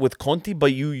dominant with Conte,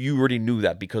 but you already knew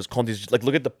that, because Conte's just, like,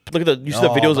 look at the you see the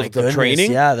videos of the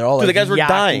training. Yeah, they're all the like guys were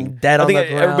dying. Dead I on think the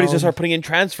ground. everybody's just start putting in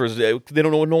transfers. They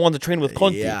don't know no one to train with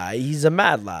Conte. Yeah, he's a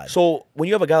mad lad. So when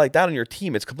you have a guy like that on your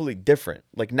team, it's completely different.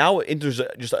 Like now, Inter's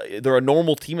they're a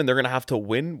normal team, and they're gonna have to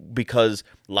win because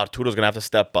Lautoro's gonna have to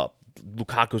step up.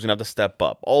 Lukaku's gonna have to step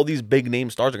up. All these big name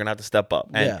stars are gonna have to step up.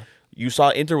 And you saw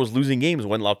Inter was losing games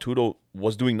when Lautaro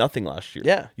was doing nothing last year.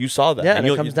 Yeah. You saw that. Yeah, and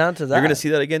it comes down to that. You're gonna see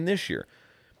that again this year.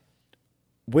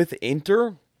 With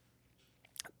Inter,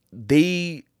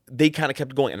 they kind of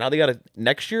kept going, and now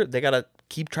next year they gotta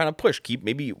keep trying to push,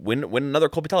 maybe win another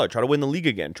Coppa Italia, try to win the league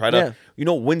again, try to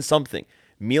win something.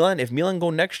 If Milan go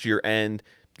next year, and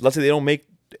let's say they don't make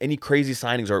any crazy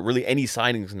signings or really any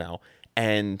signings now,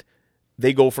 and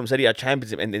they go from Serie A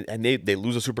Championship and they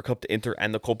lose a Super Cup to Inter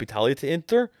and the Coppa Italia to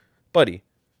Inter, buddy.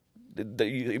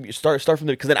 You start from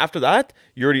there, because then after that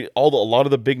you already a lot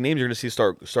of the big names you're gonna see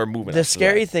start moving. The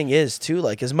scary thing is too,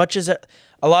 like, as much as a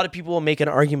lot of people will make an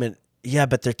argument,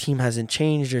 but their team hasn't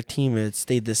changed, their team has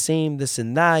stayed the same, this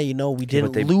and that. We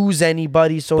didn't lose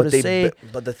anybody, so to say.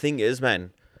 But the thing is,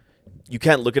 man, you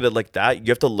can't look at it like that.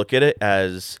 You have to look at it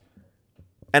as,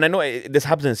 and I know this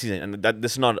happens in the season, and that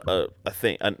this is not a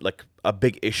thing, like a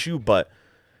big issue, but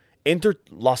Inter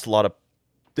lost a lot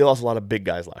of big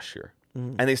guys last year.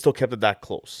 And they still kept it that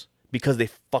close because they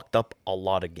fucked up a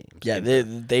lot of games. Yeah,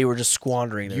 they were just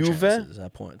squandering their chances at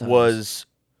that point. Was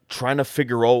trying to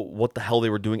figure out what the hell they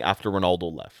were doing after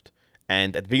Ronaldo left.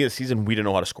 And at the beginning of the season, we didn't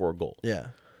know how to score a goal. Yeah.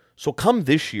 So come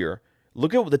this year,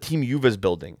 look at what the team Juve's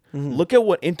building. Look at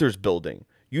what Inter's building.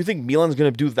 You think Milan's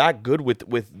going to do that good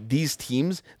with these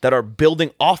teams that are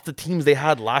building off the teams they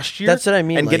had last year? That's what I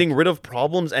mean. And getting rid of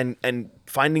problems and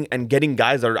finding and getting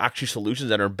guys that are actually solutions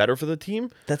that are better for the team?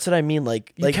 That's what I mean.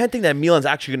 You can't think that Milan's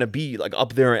actually going to be like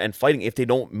up there and fighting if they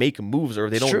don't make moves or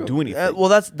if they don't do anything. Well,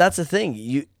 that's the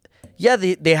thing.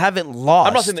 They haven't lost.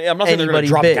 I'm not saying they're going to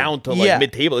drop down to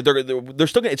mid-table. They're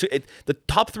still going to. The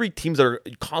top three teams that are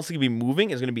constantly be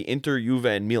moving is going to be Inter, Juve,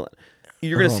 and Milan.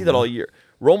 You're going to see that all year.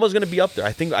 Roma's going to be up there.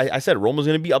 I think I said Roma's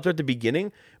going to be up there at the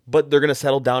beginning, but they're going to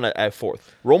settle down at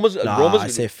fourth. Roma's I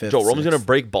say fifth. Joe, Roma's going to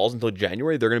break balls until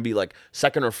January. They're going to be like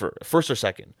second or first or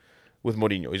second with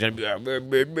Mourinho. He's going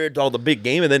to be all the big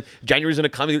game, and then January's going to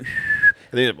come. And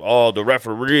then the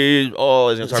referee. He's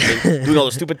going to start doing all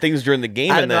the stupid things during the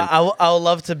game. I would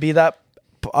love to be that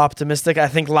optimistic. I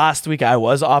think last week I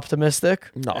was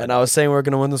optimistic, I was saying we're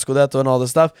going to win the Scudetto and all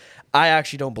this stuff. I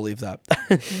actually don't believe that.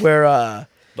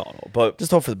 But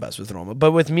just hope for the best with Roma.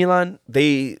 But with Milan,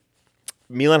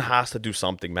 Milan has to do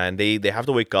something, man. They have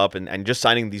to wake up, and just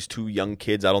signing these two young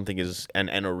kids, I don't think is and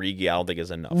Origi, I don't think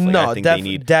is enough. I think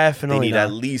definitely they need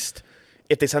at least,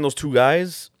 if they sign those two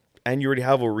guys and you already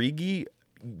have Origi,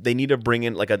 they need to bring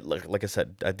in like I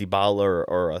said, a Dybala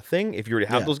or a thing. If you already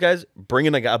have those guys, bring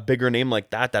in like a bigger name like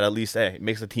that at least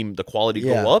makes the quality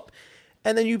go up.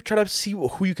 And then you try to see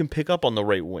who you can pick up on the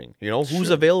right wing. You know,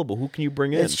 who's available, who can you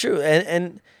bring in? It's true.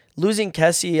 And losing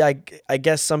Kessie, I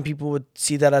guess some people would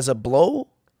see that as a blow.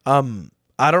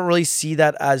 I don't really see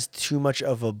that as too much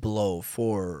of a blow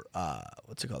for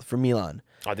for Milan.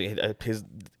 I think his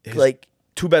like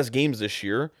 2 best games this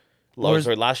year,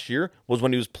 last year, was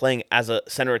when he was playing as a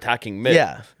center attacking mid.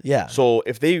 Yeah. So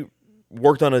if they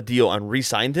worked on a deal and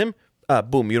re-signed him,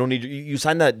 boom, you don't need you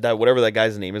sign that whatever that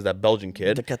guy's name is, that Belgian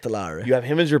kid. The Catalare. You have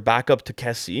him as your backup to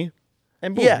Kessie,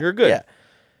 and boom, you're good. Yeah.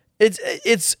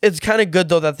 It's kind of good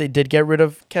though that they did get rid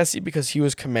of Kessie because he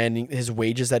was commanding his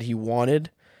wages that he wanted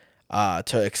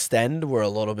to extend were a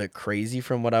little bit crazy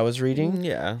from what I was reading.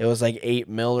 Yeah. It was like 8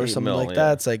 mil or something like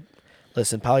that. It's like,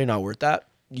 listen, pal, you're not worth that.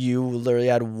 You literally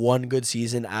had one good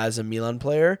season as a Milan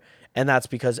player, and that's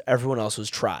because everyone else was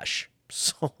trash.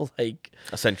 So like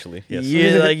essentially, yes.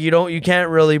 You can't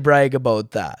really brag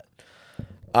about that.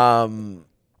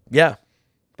 Yeah.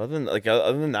 But then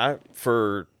other than that,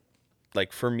 for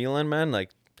Milan, man, like,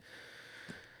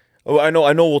 oh, I know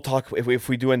we'll talk if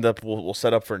we do end up we'll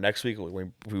set up for next week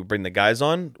when we bring the guys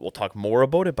on, we'll talk more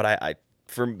about it, but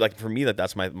for me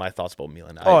that's my thoughts about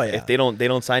Milan. If they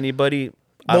don't sign anybody,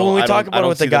 but when we talk about it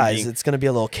with the guys, it's going to be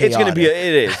a little chaotic. It's going to be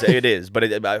it is, but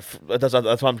that's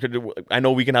why I'm going to. I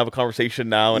know we can have a conversation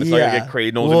now, and it's not going to get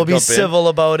crazy. No we'll be civil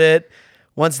about it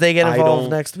once they get involved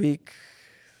next week.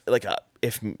 Like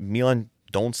if Milan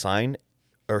don't sign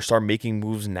or start making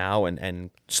moves now and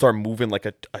start moving like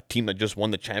a team that just won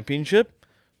the championship,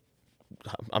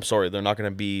 I'm sorry, they're not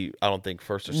going to be, I don't think,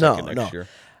 first or second next year.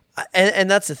 And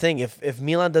that's the thing. If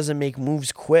Milan doesn't make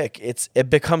moves quick, it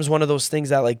becomes one of those things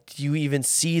that, like, do you even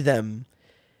see them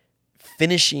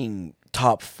finishing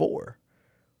top 4?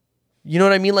 You know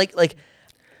what I mean? Like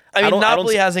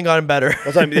Napoli hasn't gotten better.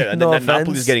 That's what I mean. Yeah,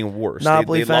 Napoli's getting worse.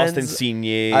 They lost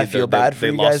Insigne. I feel bad for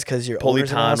you guys because you're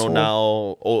Politano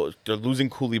now. Oh, they're losing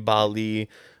Koulibaly.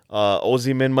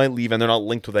 Osimhen might leave, and they're not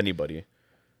linked with anybody.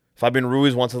 Fabian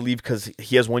Ruiz wants to leave because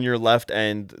he has 1 year left,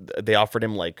 and they offered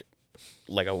him I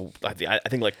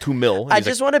think like 2 mil. I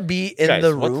just want to be in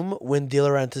the room when De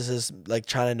Laurentiis is like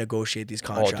trying to negotiate these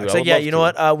contracts. Dude, you know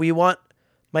what?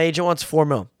 My agent wants 4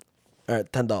 mil. All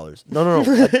right, $10.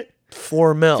 No.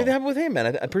 4 mil. See, they have with him,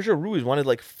 man. I'm pretty sure Ruiz wanted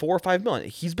like 4 or 5 million.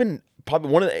 He's been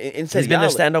probably one of the he's been a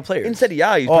standout player. He's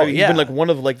been like one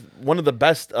of the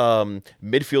best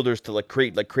midfielders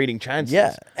to creating chances.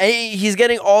 Yeah, and he's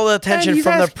getting all the attention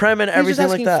from the Prem and everything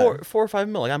like that. 4 or 5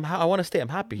 mil. Like I want to stay. I'm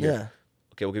happy here. Yeah.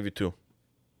 Okay, we'll give you 2.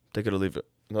 Take it or leave it.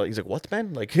 No, he's like, what,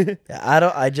 man? Like,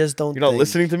 I just don't. You're not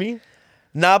listening to me.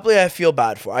 Napoli, I feel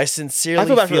bad for. I sincerely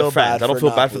feel bad for the fans. I don't feel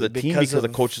Napoli bad for the team because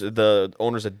the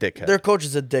owner's a dickhead. Their coach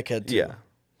is a dickhead too. Yeah.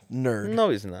 Nerd. No,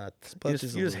 he's not. You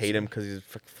just hate him because he's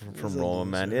from Roma,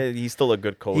 man. Yeah, he's still a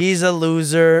good coach. He's a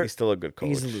loser. He's still a good coach.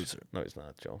 He's a loser. No, he's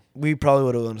not, Joe. We probably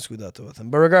would have won a Scudetto with him,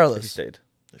 but regardless, If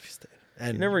he stayed,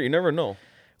 and you never know.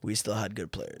 We still had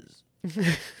good players.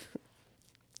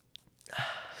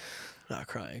 Not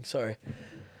crying, sorry.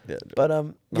 Yeah, but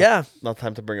not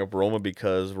time to bring up Roma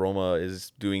because Roma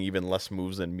is doing even less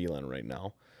moves than Milan right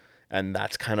now, and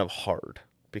that's kind of hard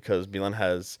because Milan.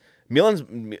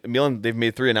 They've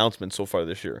made 3 announcements so far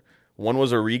this year. One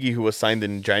was Origi, who was signed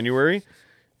in January,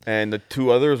 and the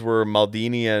 2 others were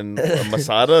Maldini and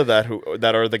Masada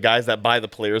that are the guys that buy the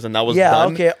players, and that was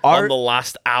done on the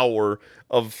last hour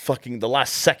of fucking the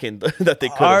last second that they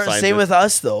could have signed. Same with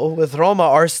us though. With Roma,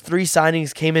 our 3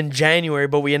 signings came in January,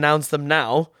 but we announced them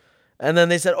now. And then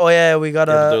they said, "Oh yeah, we got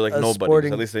they're like nobody.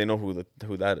 Sporting." At least they know who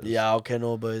that is. Yeah, okay,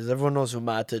 nobodies. Everyone knows who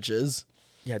Matic is.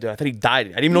 Yeah, dude, I thought he died. I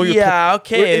didn't even know you. Yeah,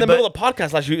 okay. In the middle of the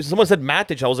podcast last year, someone said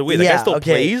Matic. I was like, wait, that guy still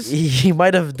plays? He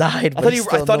might have died. I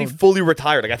thought he fully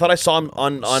retired. Like I thought I saw him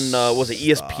on was it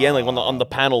ESPN like on the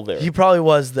panel there. He probably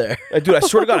was there. Dude, I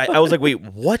swear to God, I was like, wait,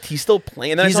 what? He's still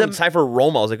playing? And then I saw him sign for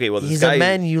Roma. I was like, wait, well, he's a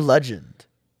Man U legend.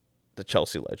 The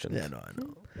Chelsea legend. Yeah, no, I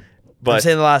know. But I'm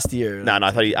saying the last year. No,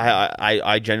 I thought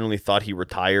I genuinely thought he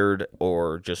retired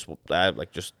or just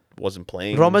wasn't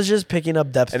playing. Roma's just picking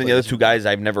up depth. And then the other 2 guys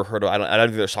I've never heard of. I don't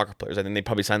think they're soccer players. I think they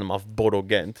probably signed them off Bodo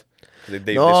Ghent.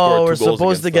 They no, we're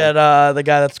supposed to get the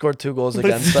guy that scored 2 goals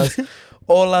against us.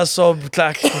 Ola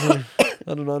Soblak.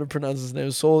 I don't know how to pronounce his name.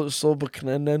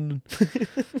 Sobaknenen.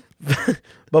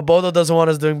 But Bodo doesn't want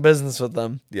us doing business with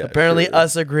them. Yeah, apparently,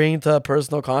 us agreeing to a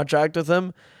personal contract with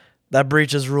him, that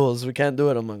breaches rules. We can't do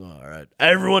it. I'm like, all right.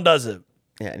 Everyone does it.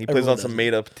 Yeah, and he plays on some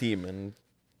made-up team. And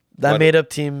that made-up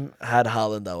team had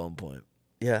Haaland at one point.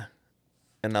 Yeah.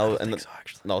 And now, I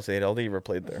don't think he ever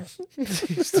played there.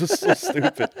 He's just so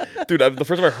stupid, dude. The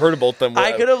first time I heard about them,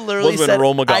 I could have literally was when said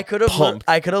Roma got pumped.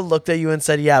 I could have looked at you and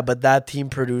saed, yeah, but that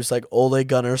team produced like Ole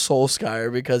Gunnar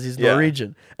Solskjaer because he's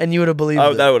Norwegian, and you would have believed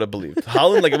it. That would have believed.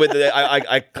 Haaland, like,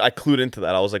 I clued into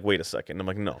that. I was like, wait a second. I'm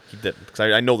like, no, he didn't, because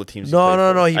I know the teams.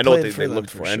 No. He He I know what played for they them looked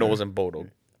for. I know it wasn't Bodo.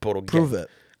 Prove it.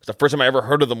 The first time I ever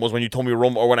heard of them was when you told me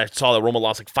Roma, or when I saw that Roma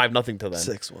lost like 5-0 to them.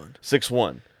 6-1.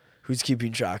 6-1. Who's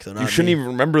keeping track though? You shouldn't even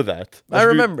remember that. I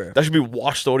remember. That should be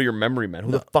washed out of your memory, man.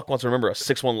 Who the fuck wants to remember a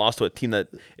 6-1 loss to a team that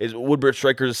is Woodbridge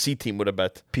Strikers' C team would have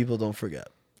bet? People don't forget.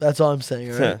 That's all I'm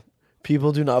saying, right?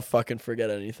 People do not fucking forget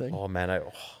anything. Oh man,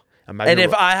 and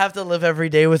if I have to live every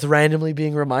day with randomly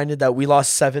being reminded that we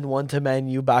lost 7-1 to Man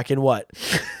U back in what?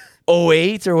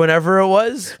 08 or whenever it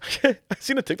was. I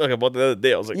seen a TikTok about it the other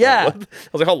day. I was like, yeah. What? I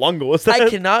was like, how long ago was that? I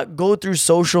cannot go through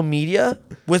social media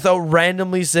without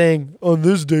randomly saying, on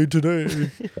this day today,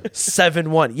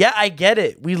 7-1. Yeah, I get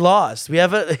it. We lost. We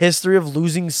have a history of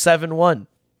losing 7-1.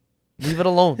 Leave it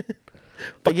alone.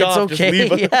 Like, it's okay.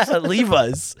 Leave us. Yeah, leave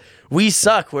us. We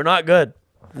suck. We're not good.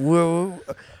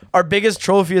 Our biggest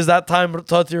trophy is that time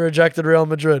Totti rejected Real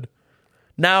Madrid.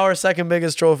 Now our second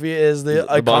biggest trophy is the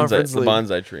Conference League. The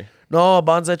bonsai tree. No, a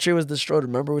bonsai tree was destroyed.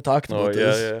 Remember we talked about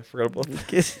this? Oh, yeah. Forgot about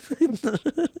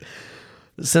that.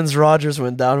 Since Rogers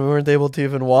went down, we weren't able to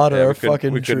even water our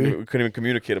fucking tree. We couldn't even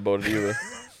communicate about it either.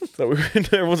 So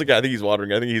everyone's like, I think he's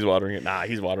watering it. Nah,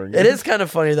 he's watering it. It is kind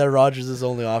of funny that Rogers is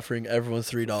only offering everyone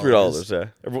 $3. $3,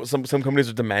 yeah. Some companies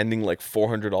are demanding like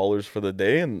 $400 for the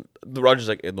day, and the Rogers is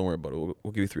like, hey, don't worry about it.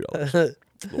 We'll give you $3.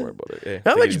 Don't worry about it. Hey,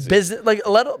 how much business? Like,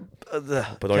 but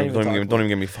don't even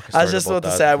get me fucking started. I was just about to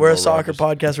say, we're a soccer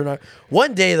podcast. We're not.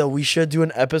 One day though, we should do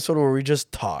an episode where we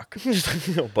just talk.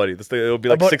 Oh, buddy, this thing it'll be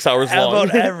like 6 hours long.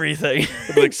 About everything.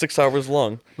 It'll be like 6 hours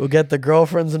long. We'll get the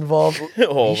girlfriends involved.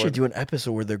 We should do an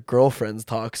episode where the girlfriends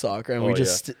talk soccer and we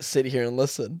just sit here and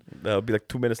listen. That'll be like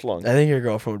 2 minutes long. I think your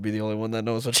girlfriend would be the only one that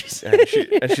knows what she's saying.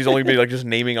 And she's only be like just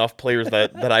naming off players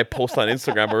that I post on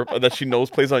Instagram or that she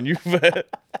knows plays on Juve.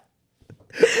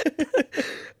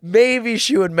 Maybe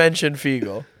she would mention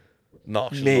Figo. No,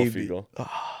 she's no Figo.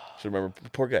 Should remember.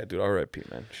 Poor guy, dude. R.I.P.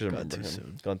 man. Should remember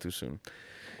him. Gone too soon.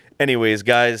 Anyways,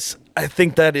 guys, I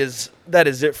think that is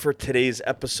it for today's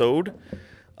episode.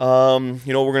 We're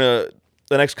gonna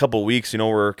the next couple of weeks.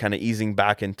 We're kind of easing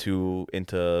back into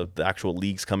the actual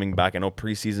leagues coming back. I know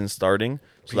preseason's starting,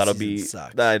 so that'll be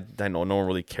that. I know no one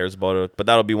really cares about it, but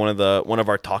that'll be one of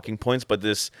our talking points. But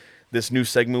this new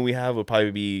segment we have will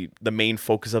probably be the main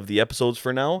focus of the episodes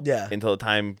for now. Yeah. Until the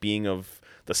time being of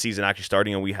the season actually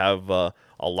starting and we have a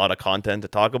lot of content to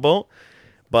talk about.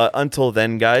 But until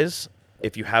then, guys,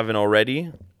 if you haven't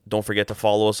already, don't forget to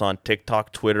follow us on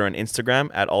TikTok, Twitter, and Instagram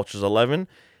at Ultras11.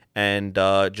 And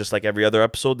just like every other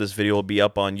episode, this video will be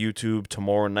up on YouTube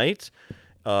tomorrow night.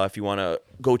 If you want to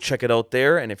go check it out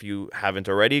there, and if you haven't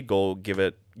already, go give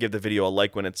the video a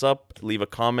like when it's up, leave a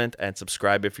comment, and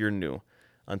subscribe if you're new.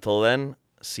 Until then,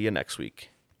 see you next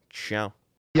week. Ciao.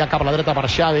 Ja cap a la dreta per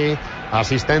Xavi,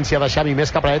 assistència de Xavi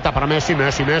més cap a la dreta per Messi,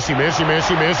 Messi, immens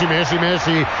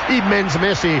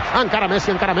Messi, encara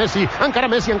Messi, encara Messi, encara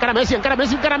Messi, encara Messi, encara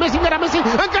Messi, encara Messi, encara Messi,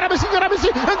 encara Messi, encara Messi,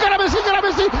 encara Messi, encara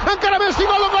Messi, encara Messi,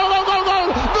 gol, gol, gol, gol, gol,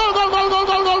 gol, gol, gol, gol,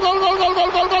 gol, gol, gol,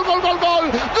 gol, gol, gol, gol, gol, gol, gol,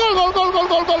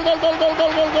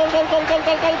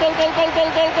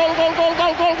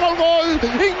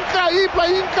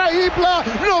 increïble,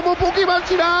 no m'ho puc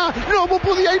imaginar, no m'ho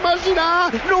podia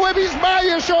imaginar, no ho he vist mai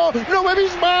això, no ho he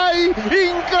vist mai,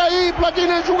 increïble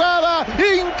quina jugada,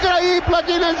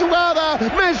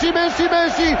 Messi,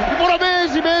 però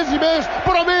més i més i més,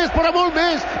 però més, però molt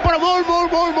més, però molt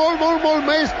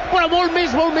més, però molt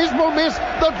més,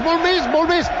 doncs molt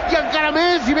més, i encara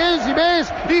més, i més, i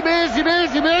més, i més, i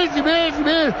més, i més, i més, i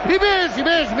més, i més, i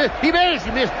més, i més,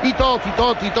 i més, i tot, i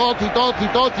tot, i tot, i tot, i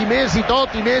tot, i més, i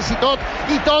tot, i més, i tot,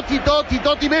 i tot, i tot, i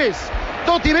tot, i més,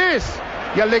 tot i més,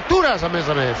 i en lectures, a més.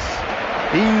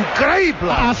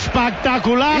 Increïble!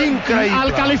 Espectacular! Increïble!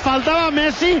 El que li faltava a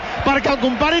Messi perquè el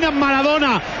comparin amb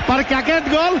Maradona, perquè aquest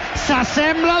gol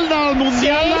s'assembla al del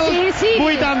Mundial del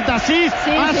 86.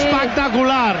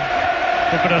 Espectacular!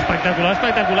 Però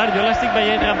espectacular. Jo l'estic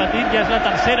veient repetit, ja és la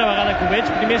tercera vegada que ho veig.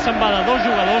 Primer se'n va de 2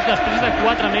 jugadors, després de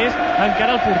 4 més,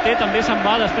 encara el porter també se'n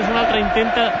va, després un altre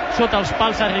intenta sota els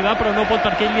pals arribar, però no pot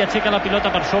perquè ell li aixeca la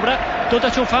pilota per sobre. Tot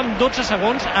això ho fa en 12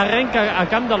 segons, arrenca a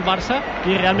camp del Barça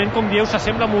i realment, com dieu,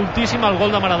 s'assembla moltíssim al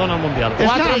gol de Maradona al Mundial.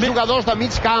 4 jugadors de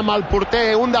mig camp, el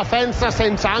porter, un defensa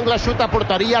sense angle, xuta a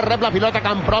porteria, rep la pilota a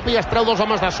camp propi, es treu 2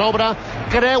 homes de sobre,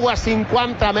 creua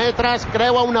 50 metres,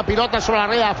 creua una pilota sobre la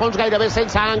rea de fons gairebé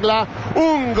sense angle,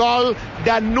 un gol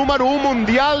de número 1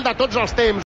 mundial de tots els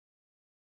temps.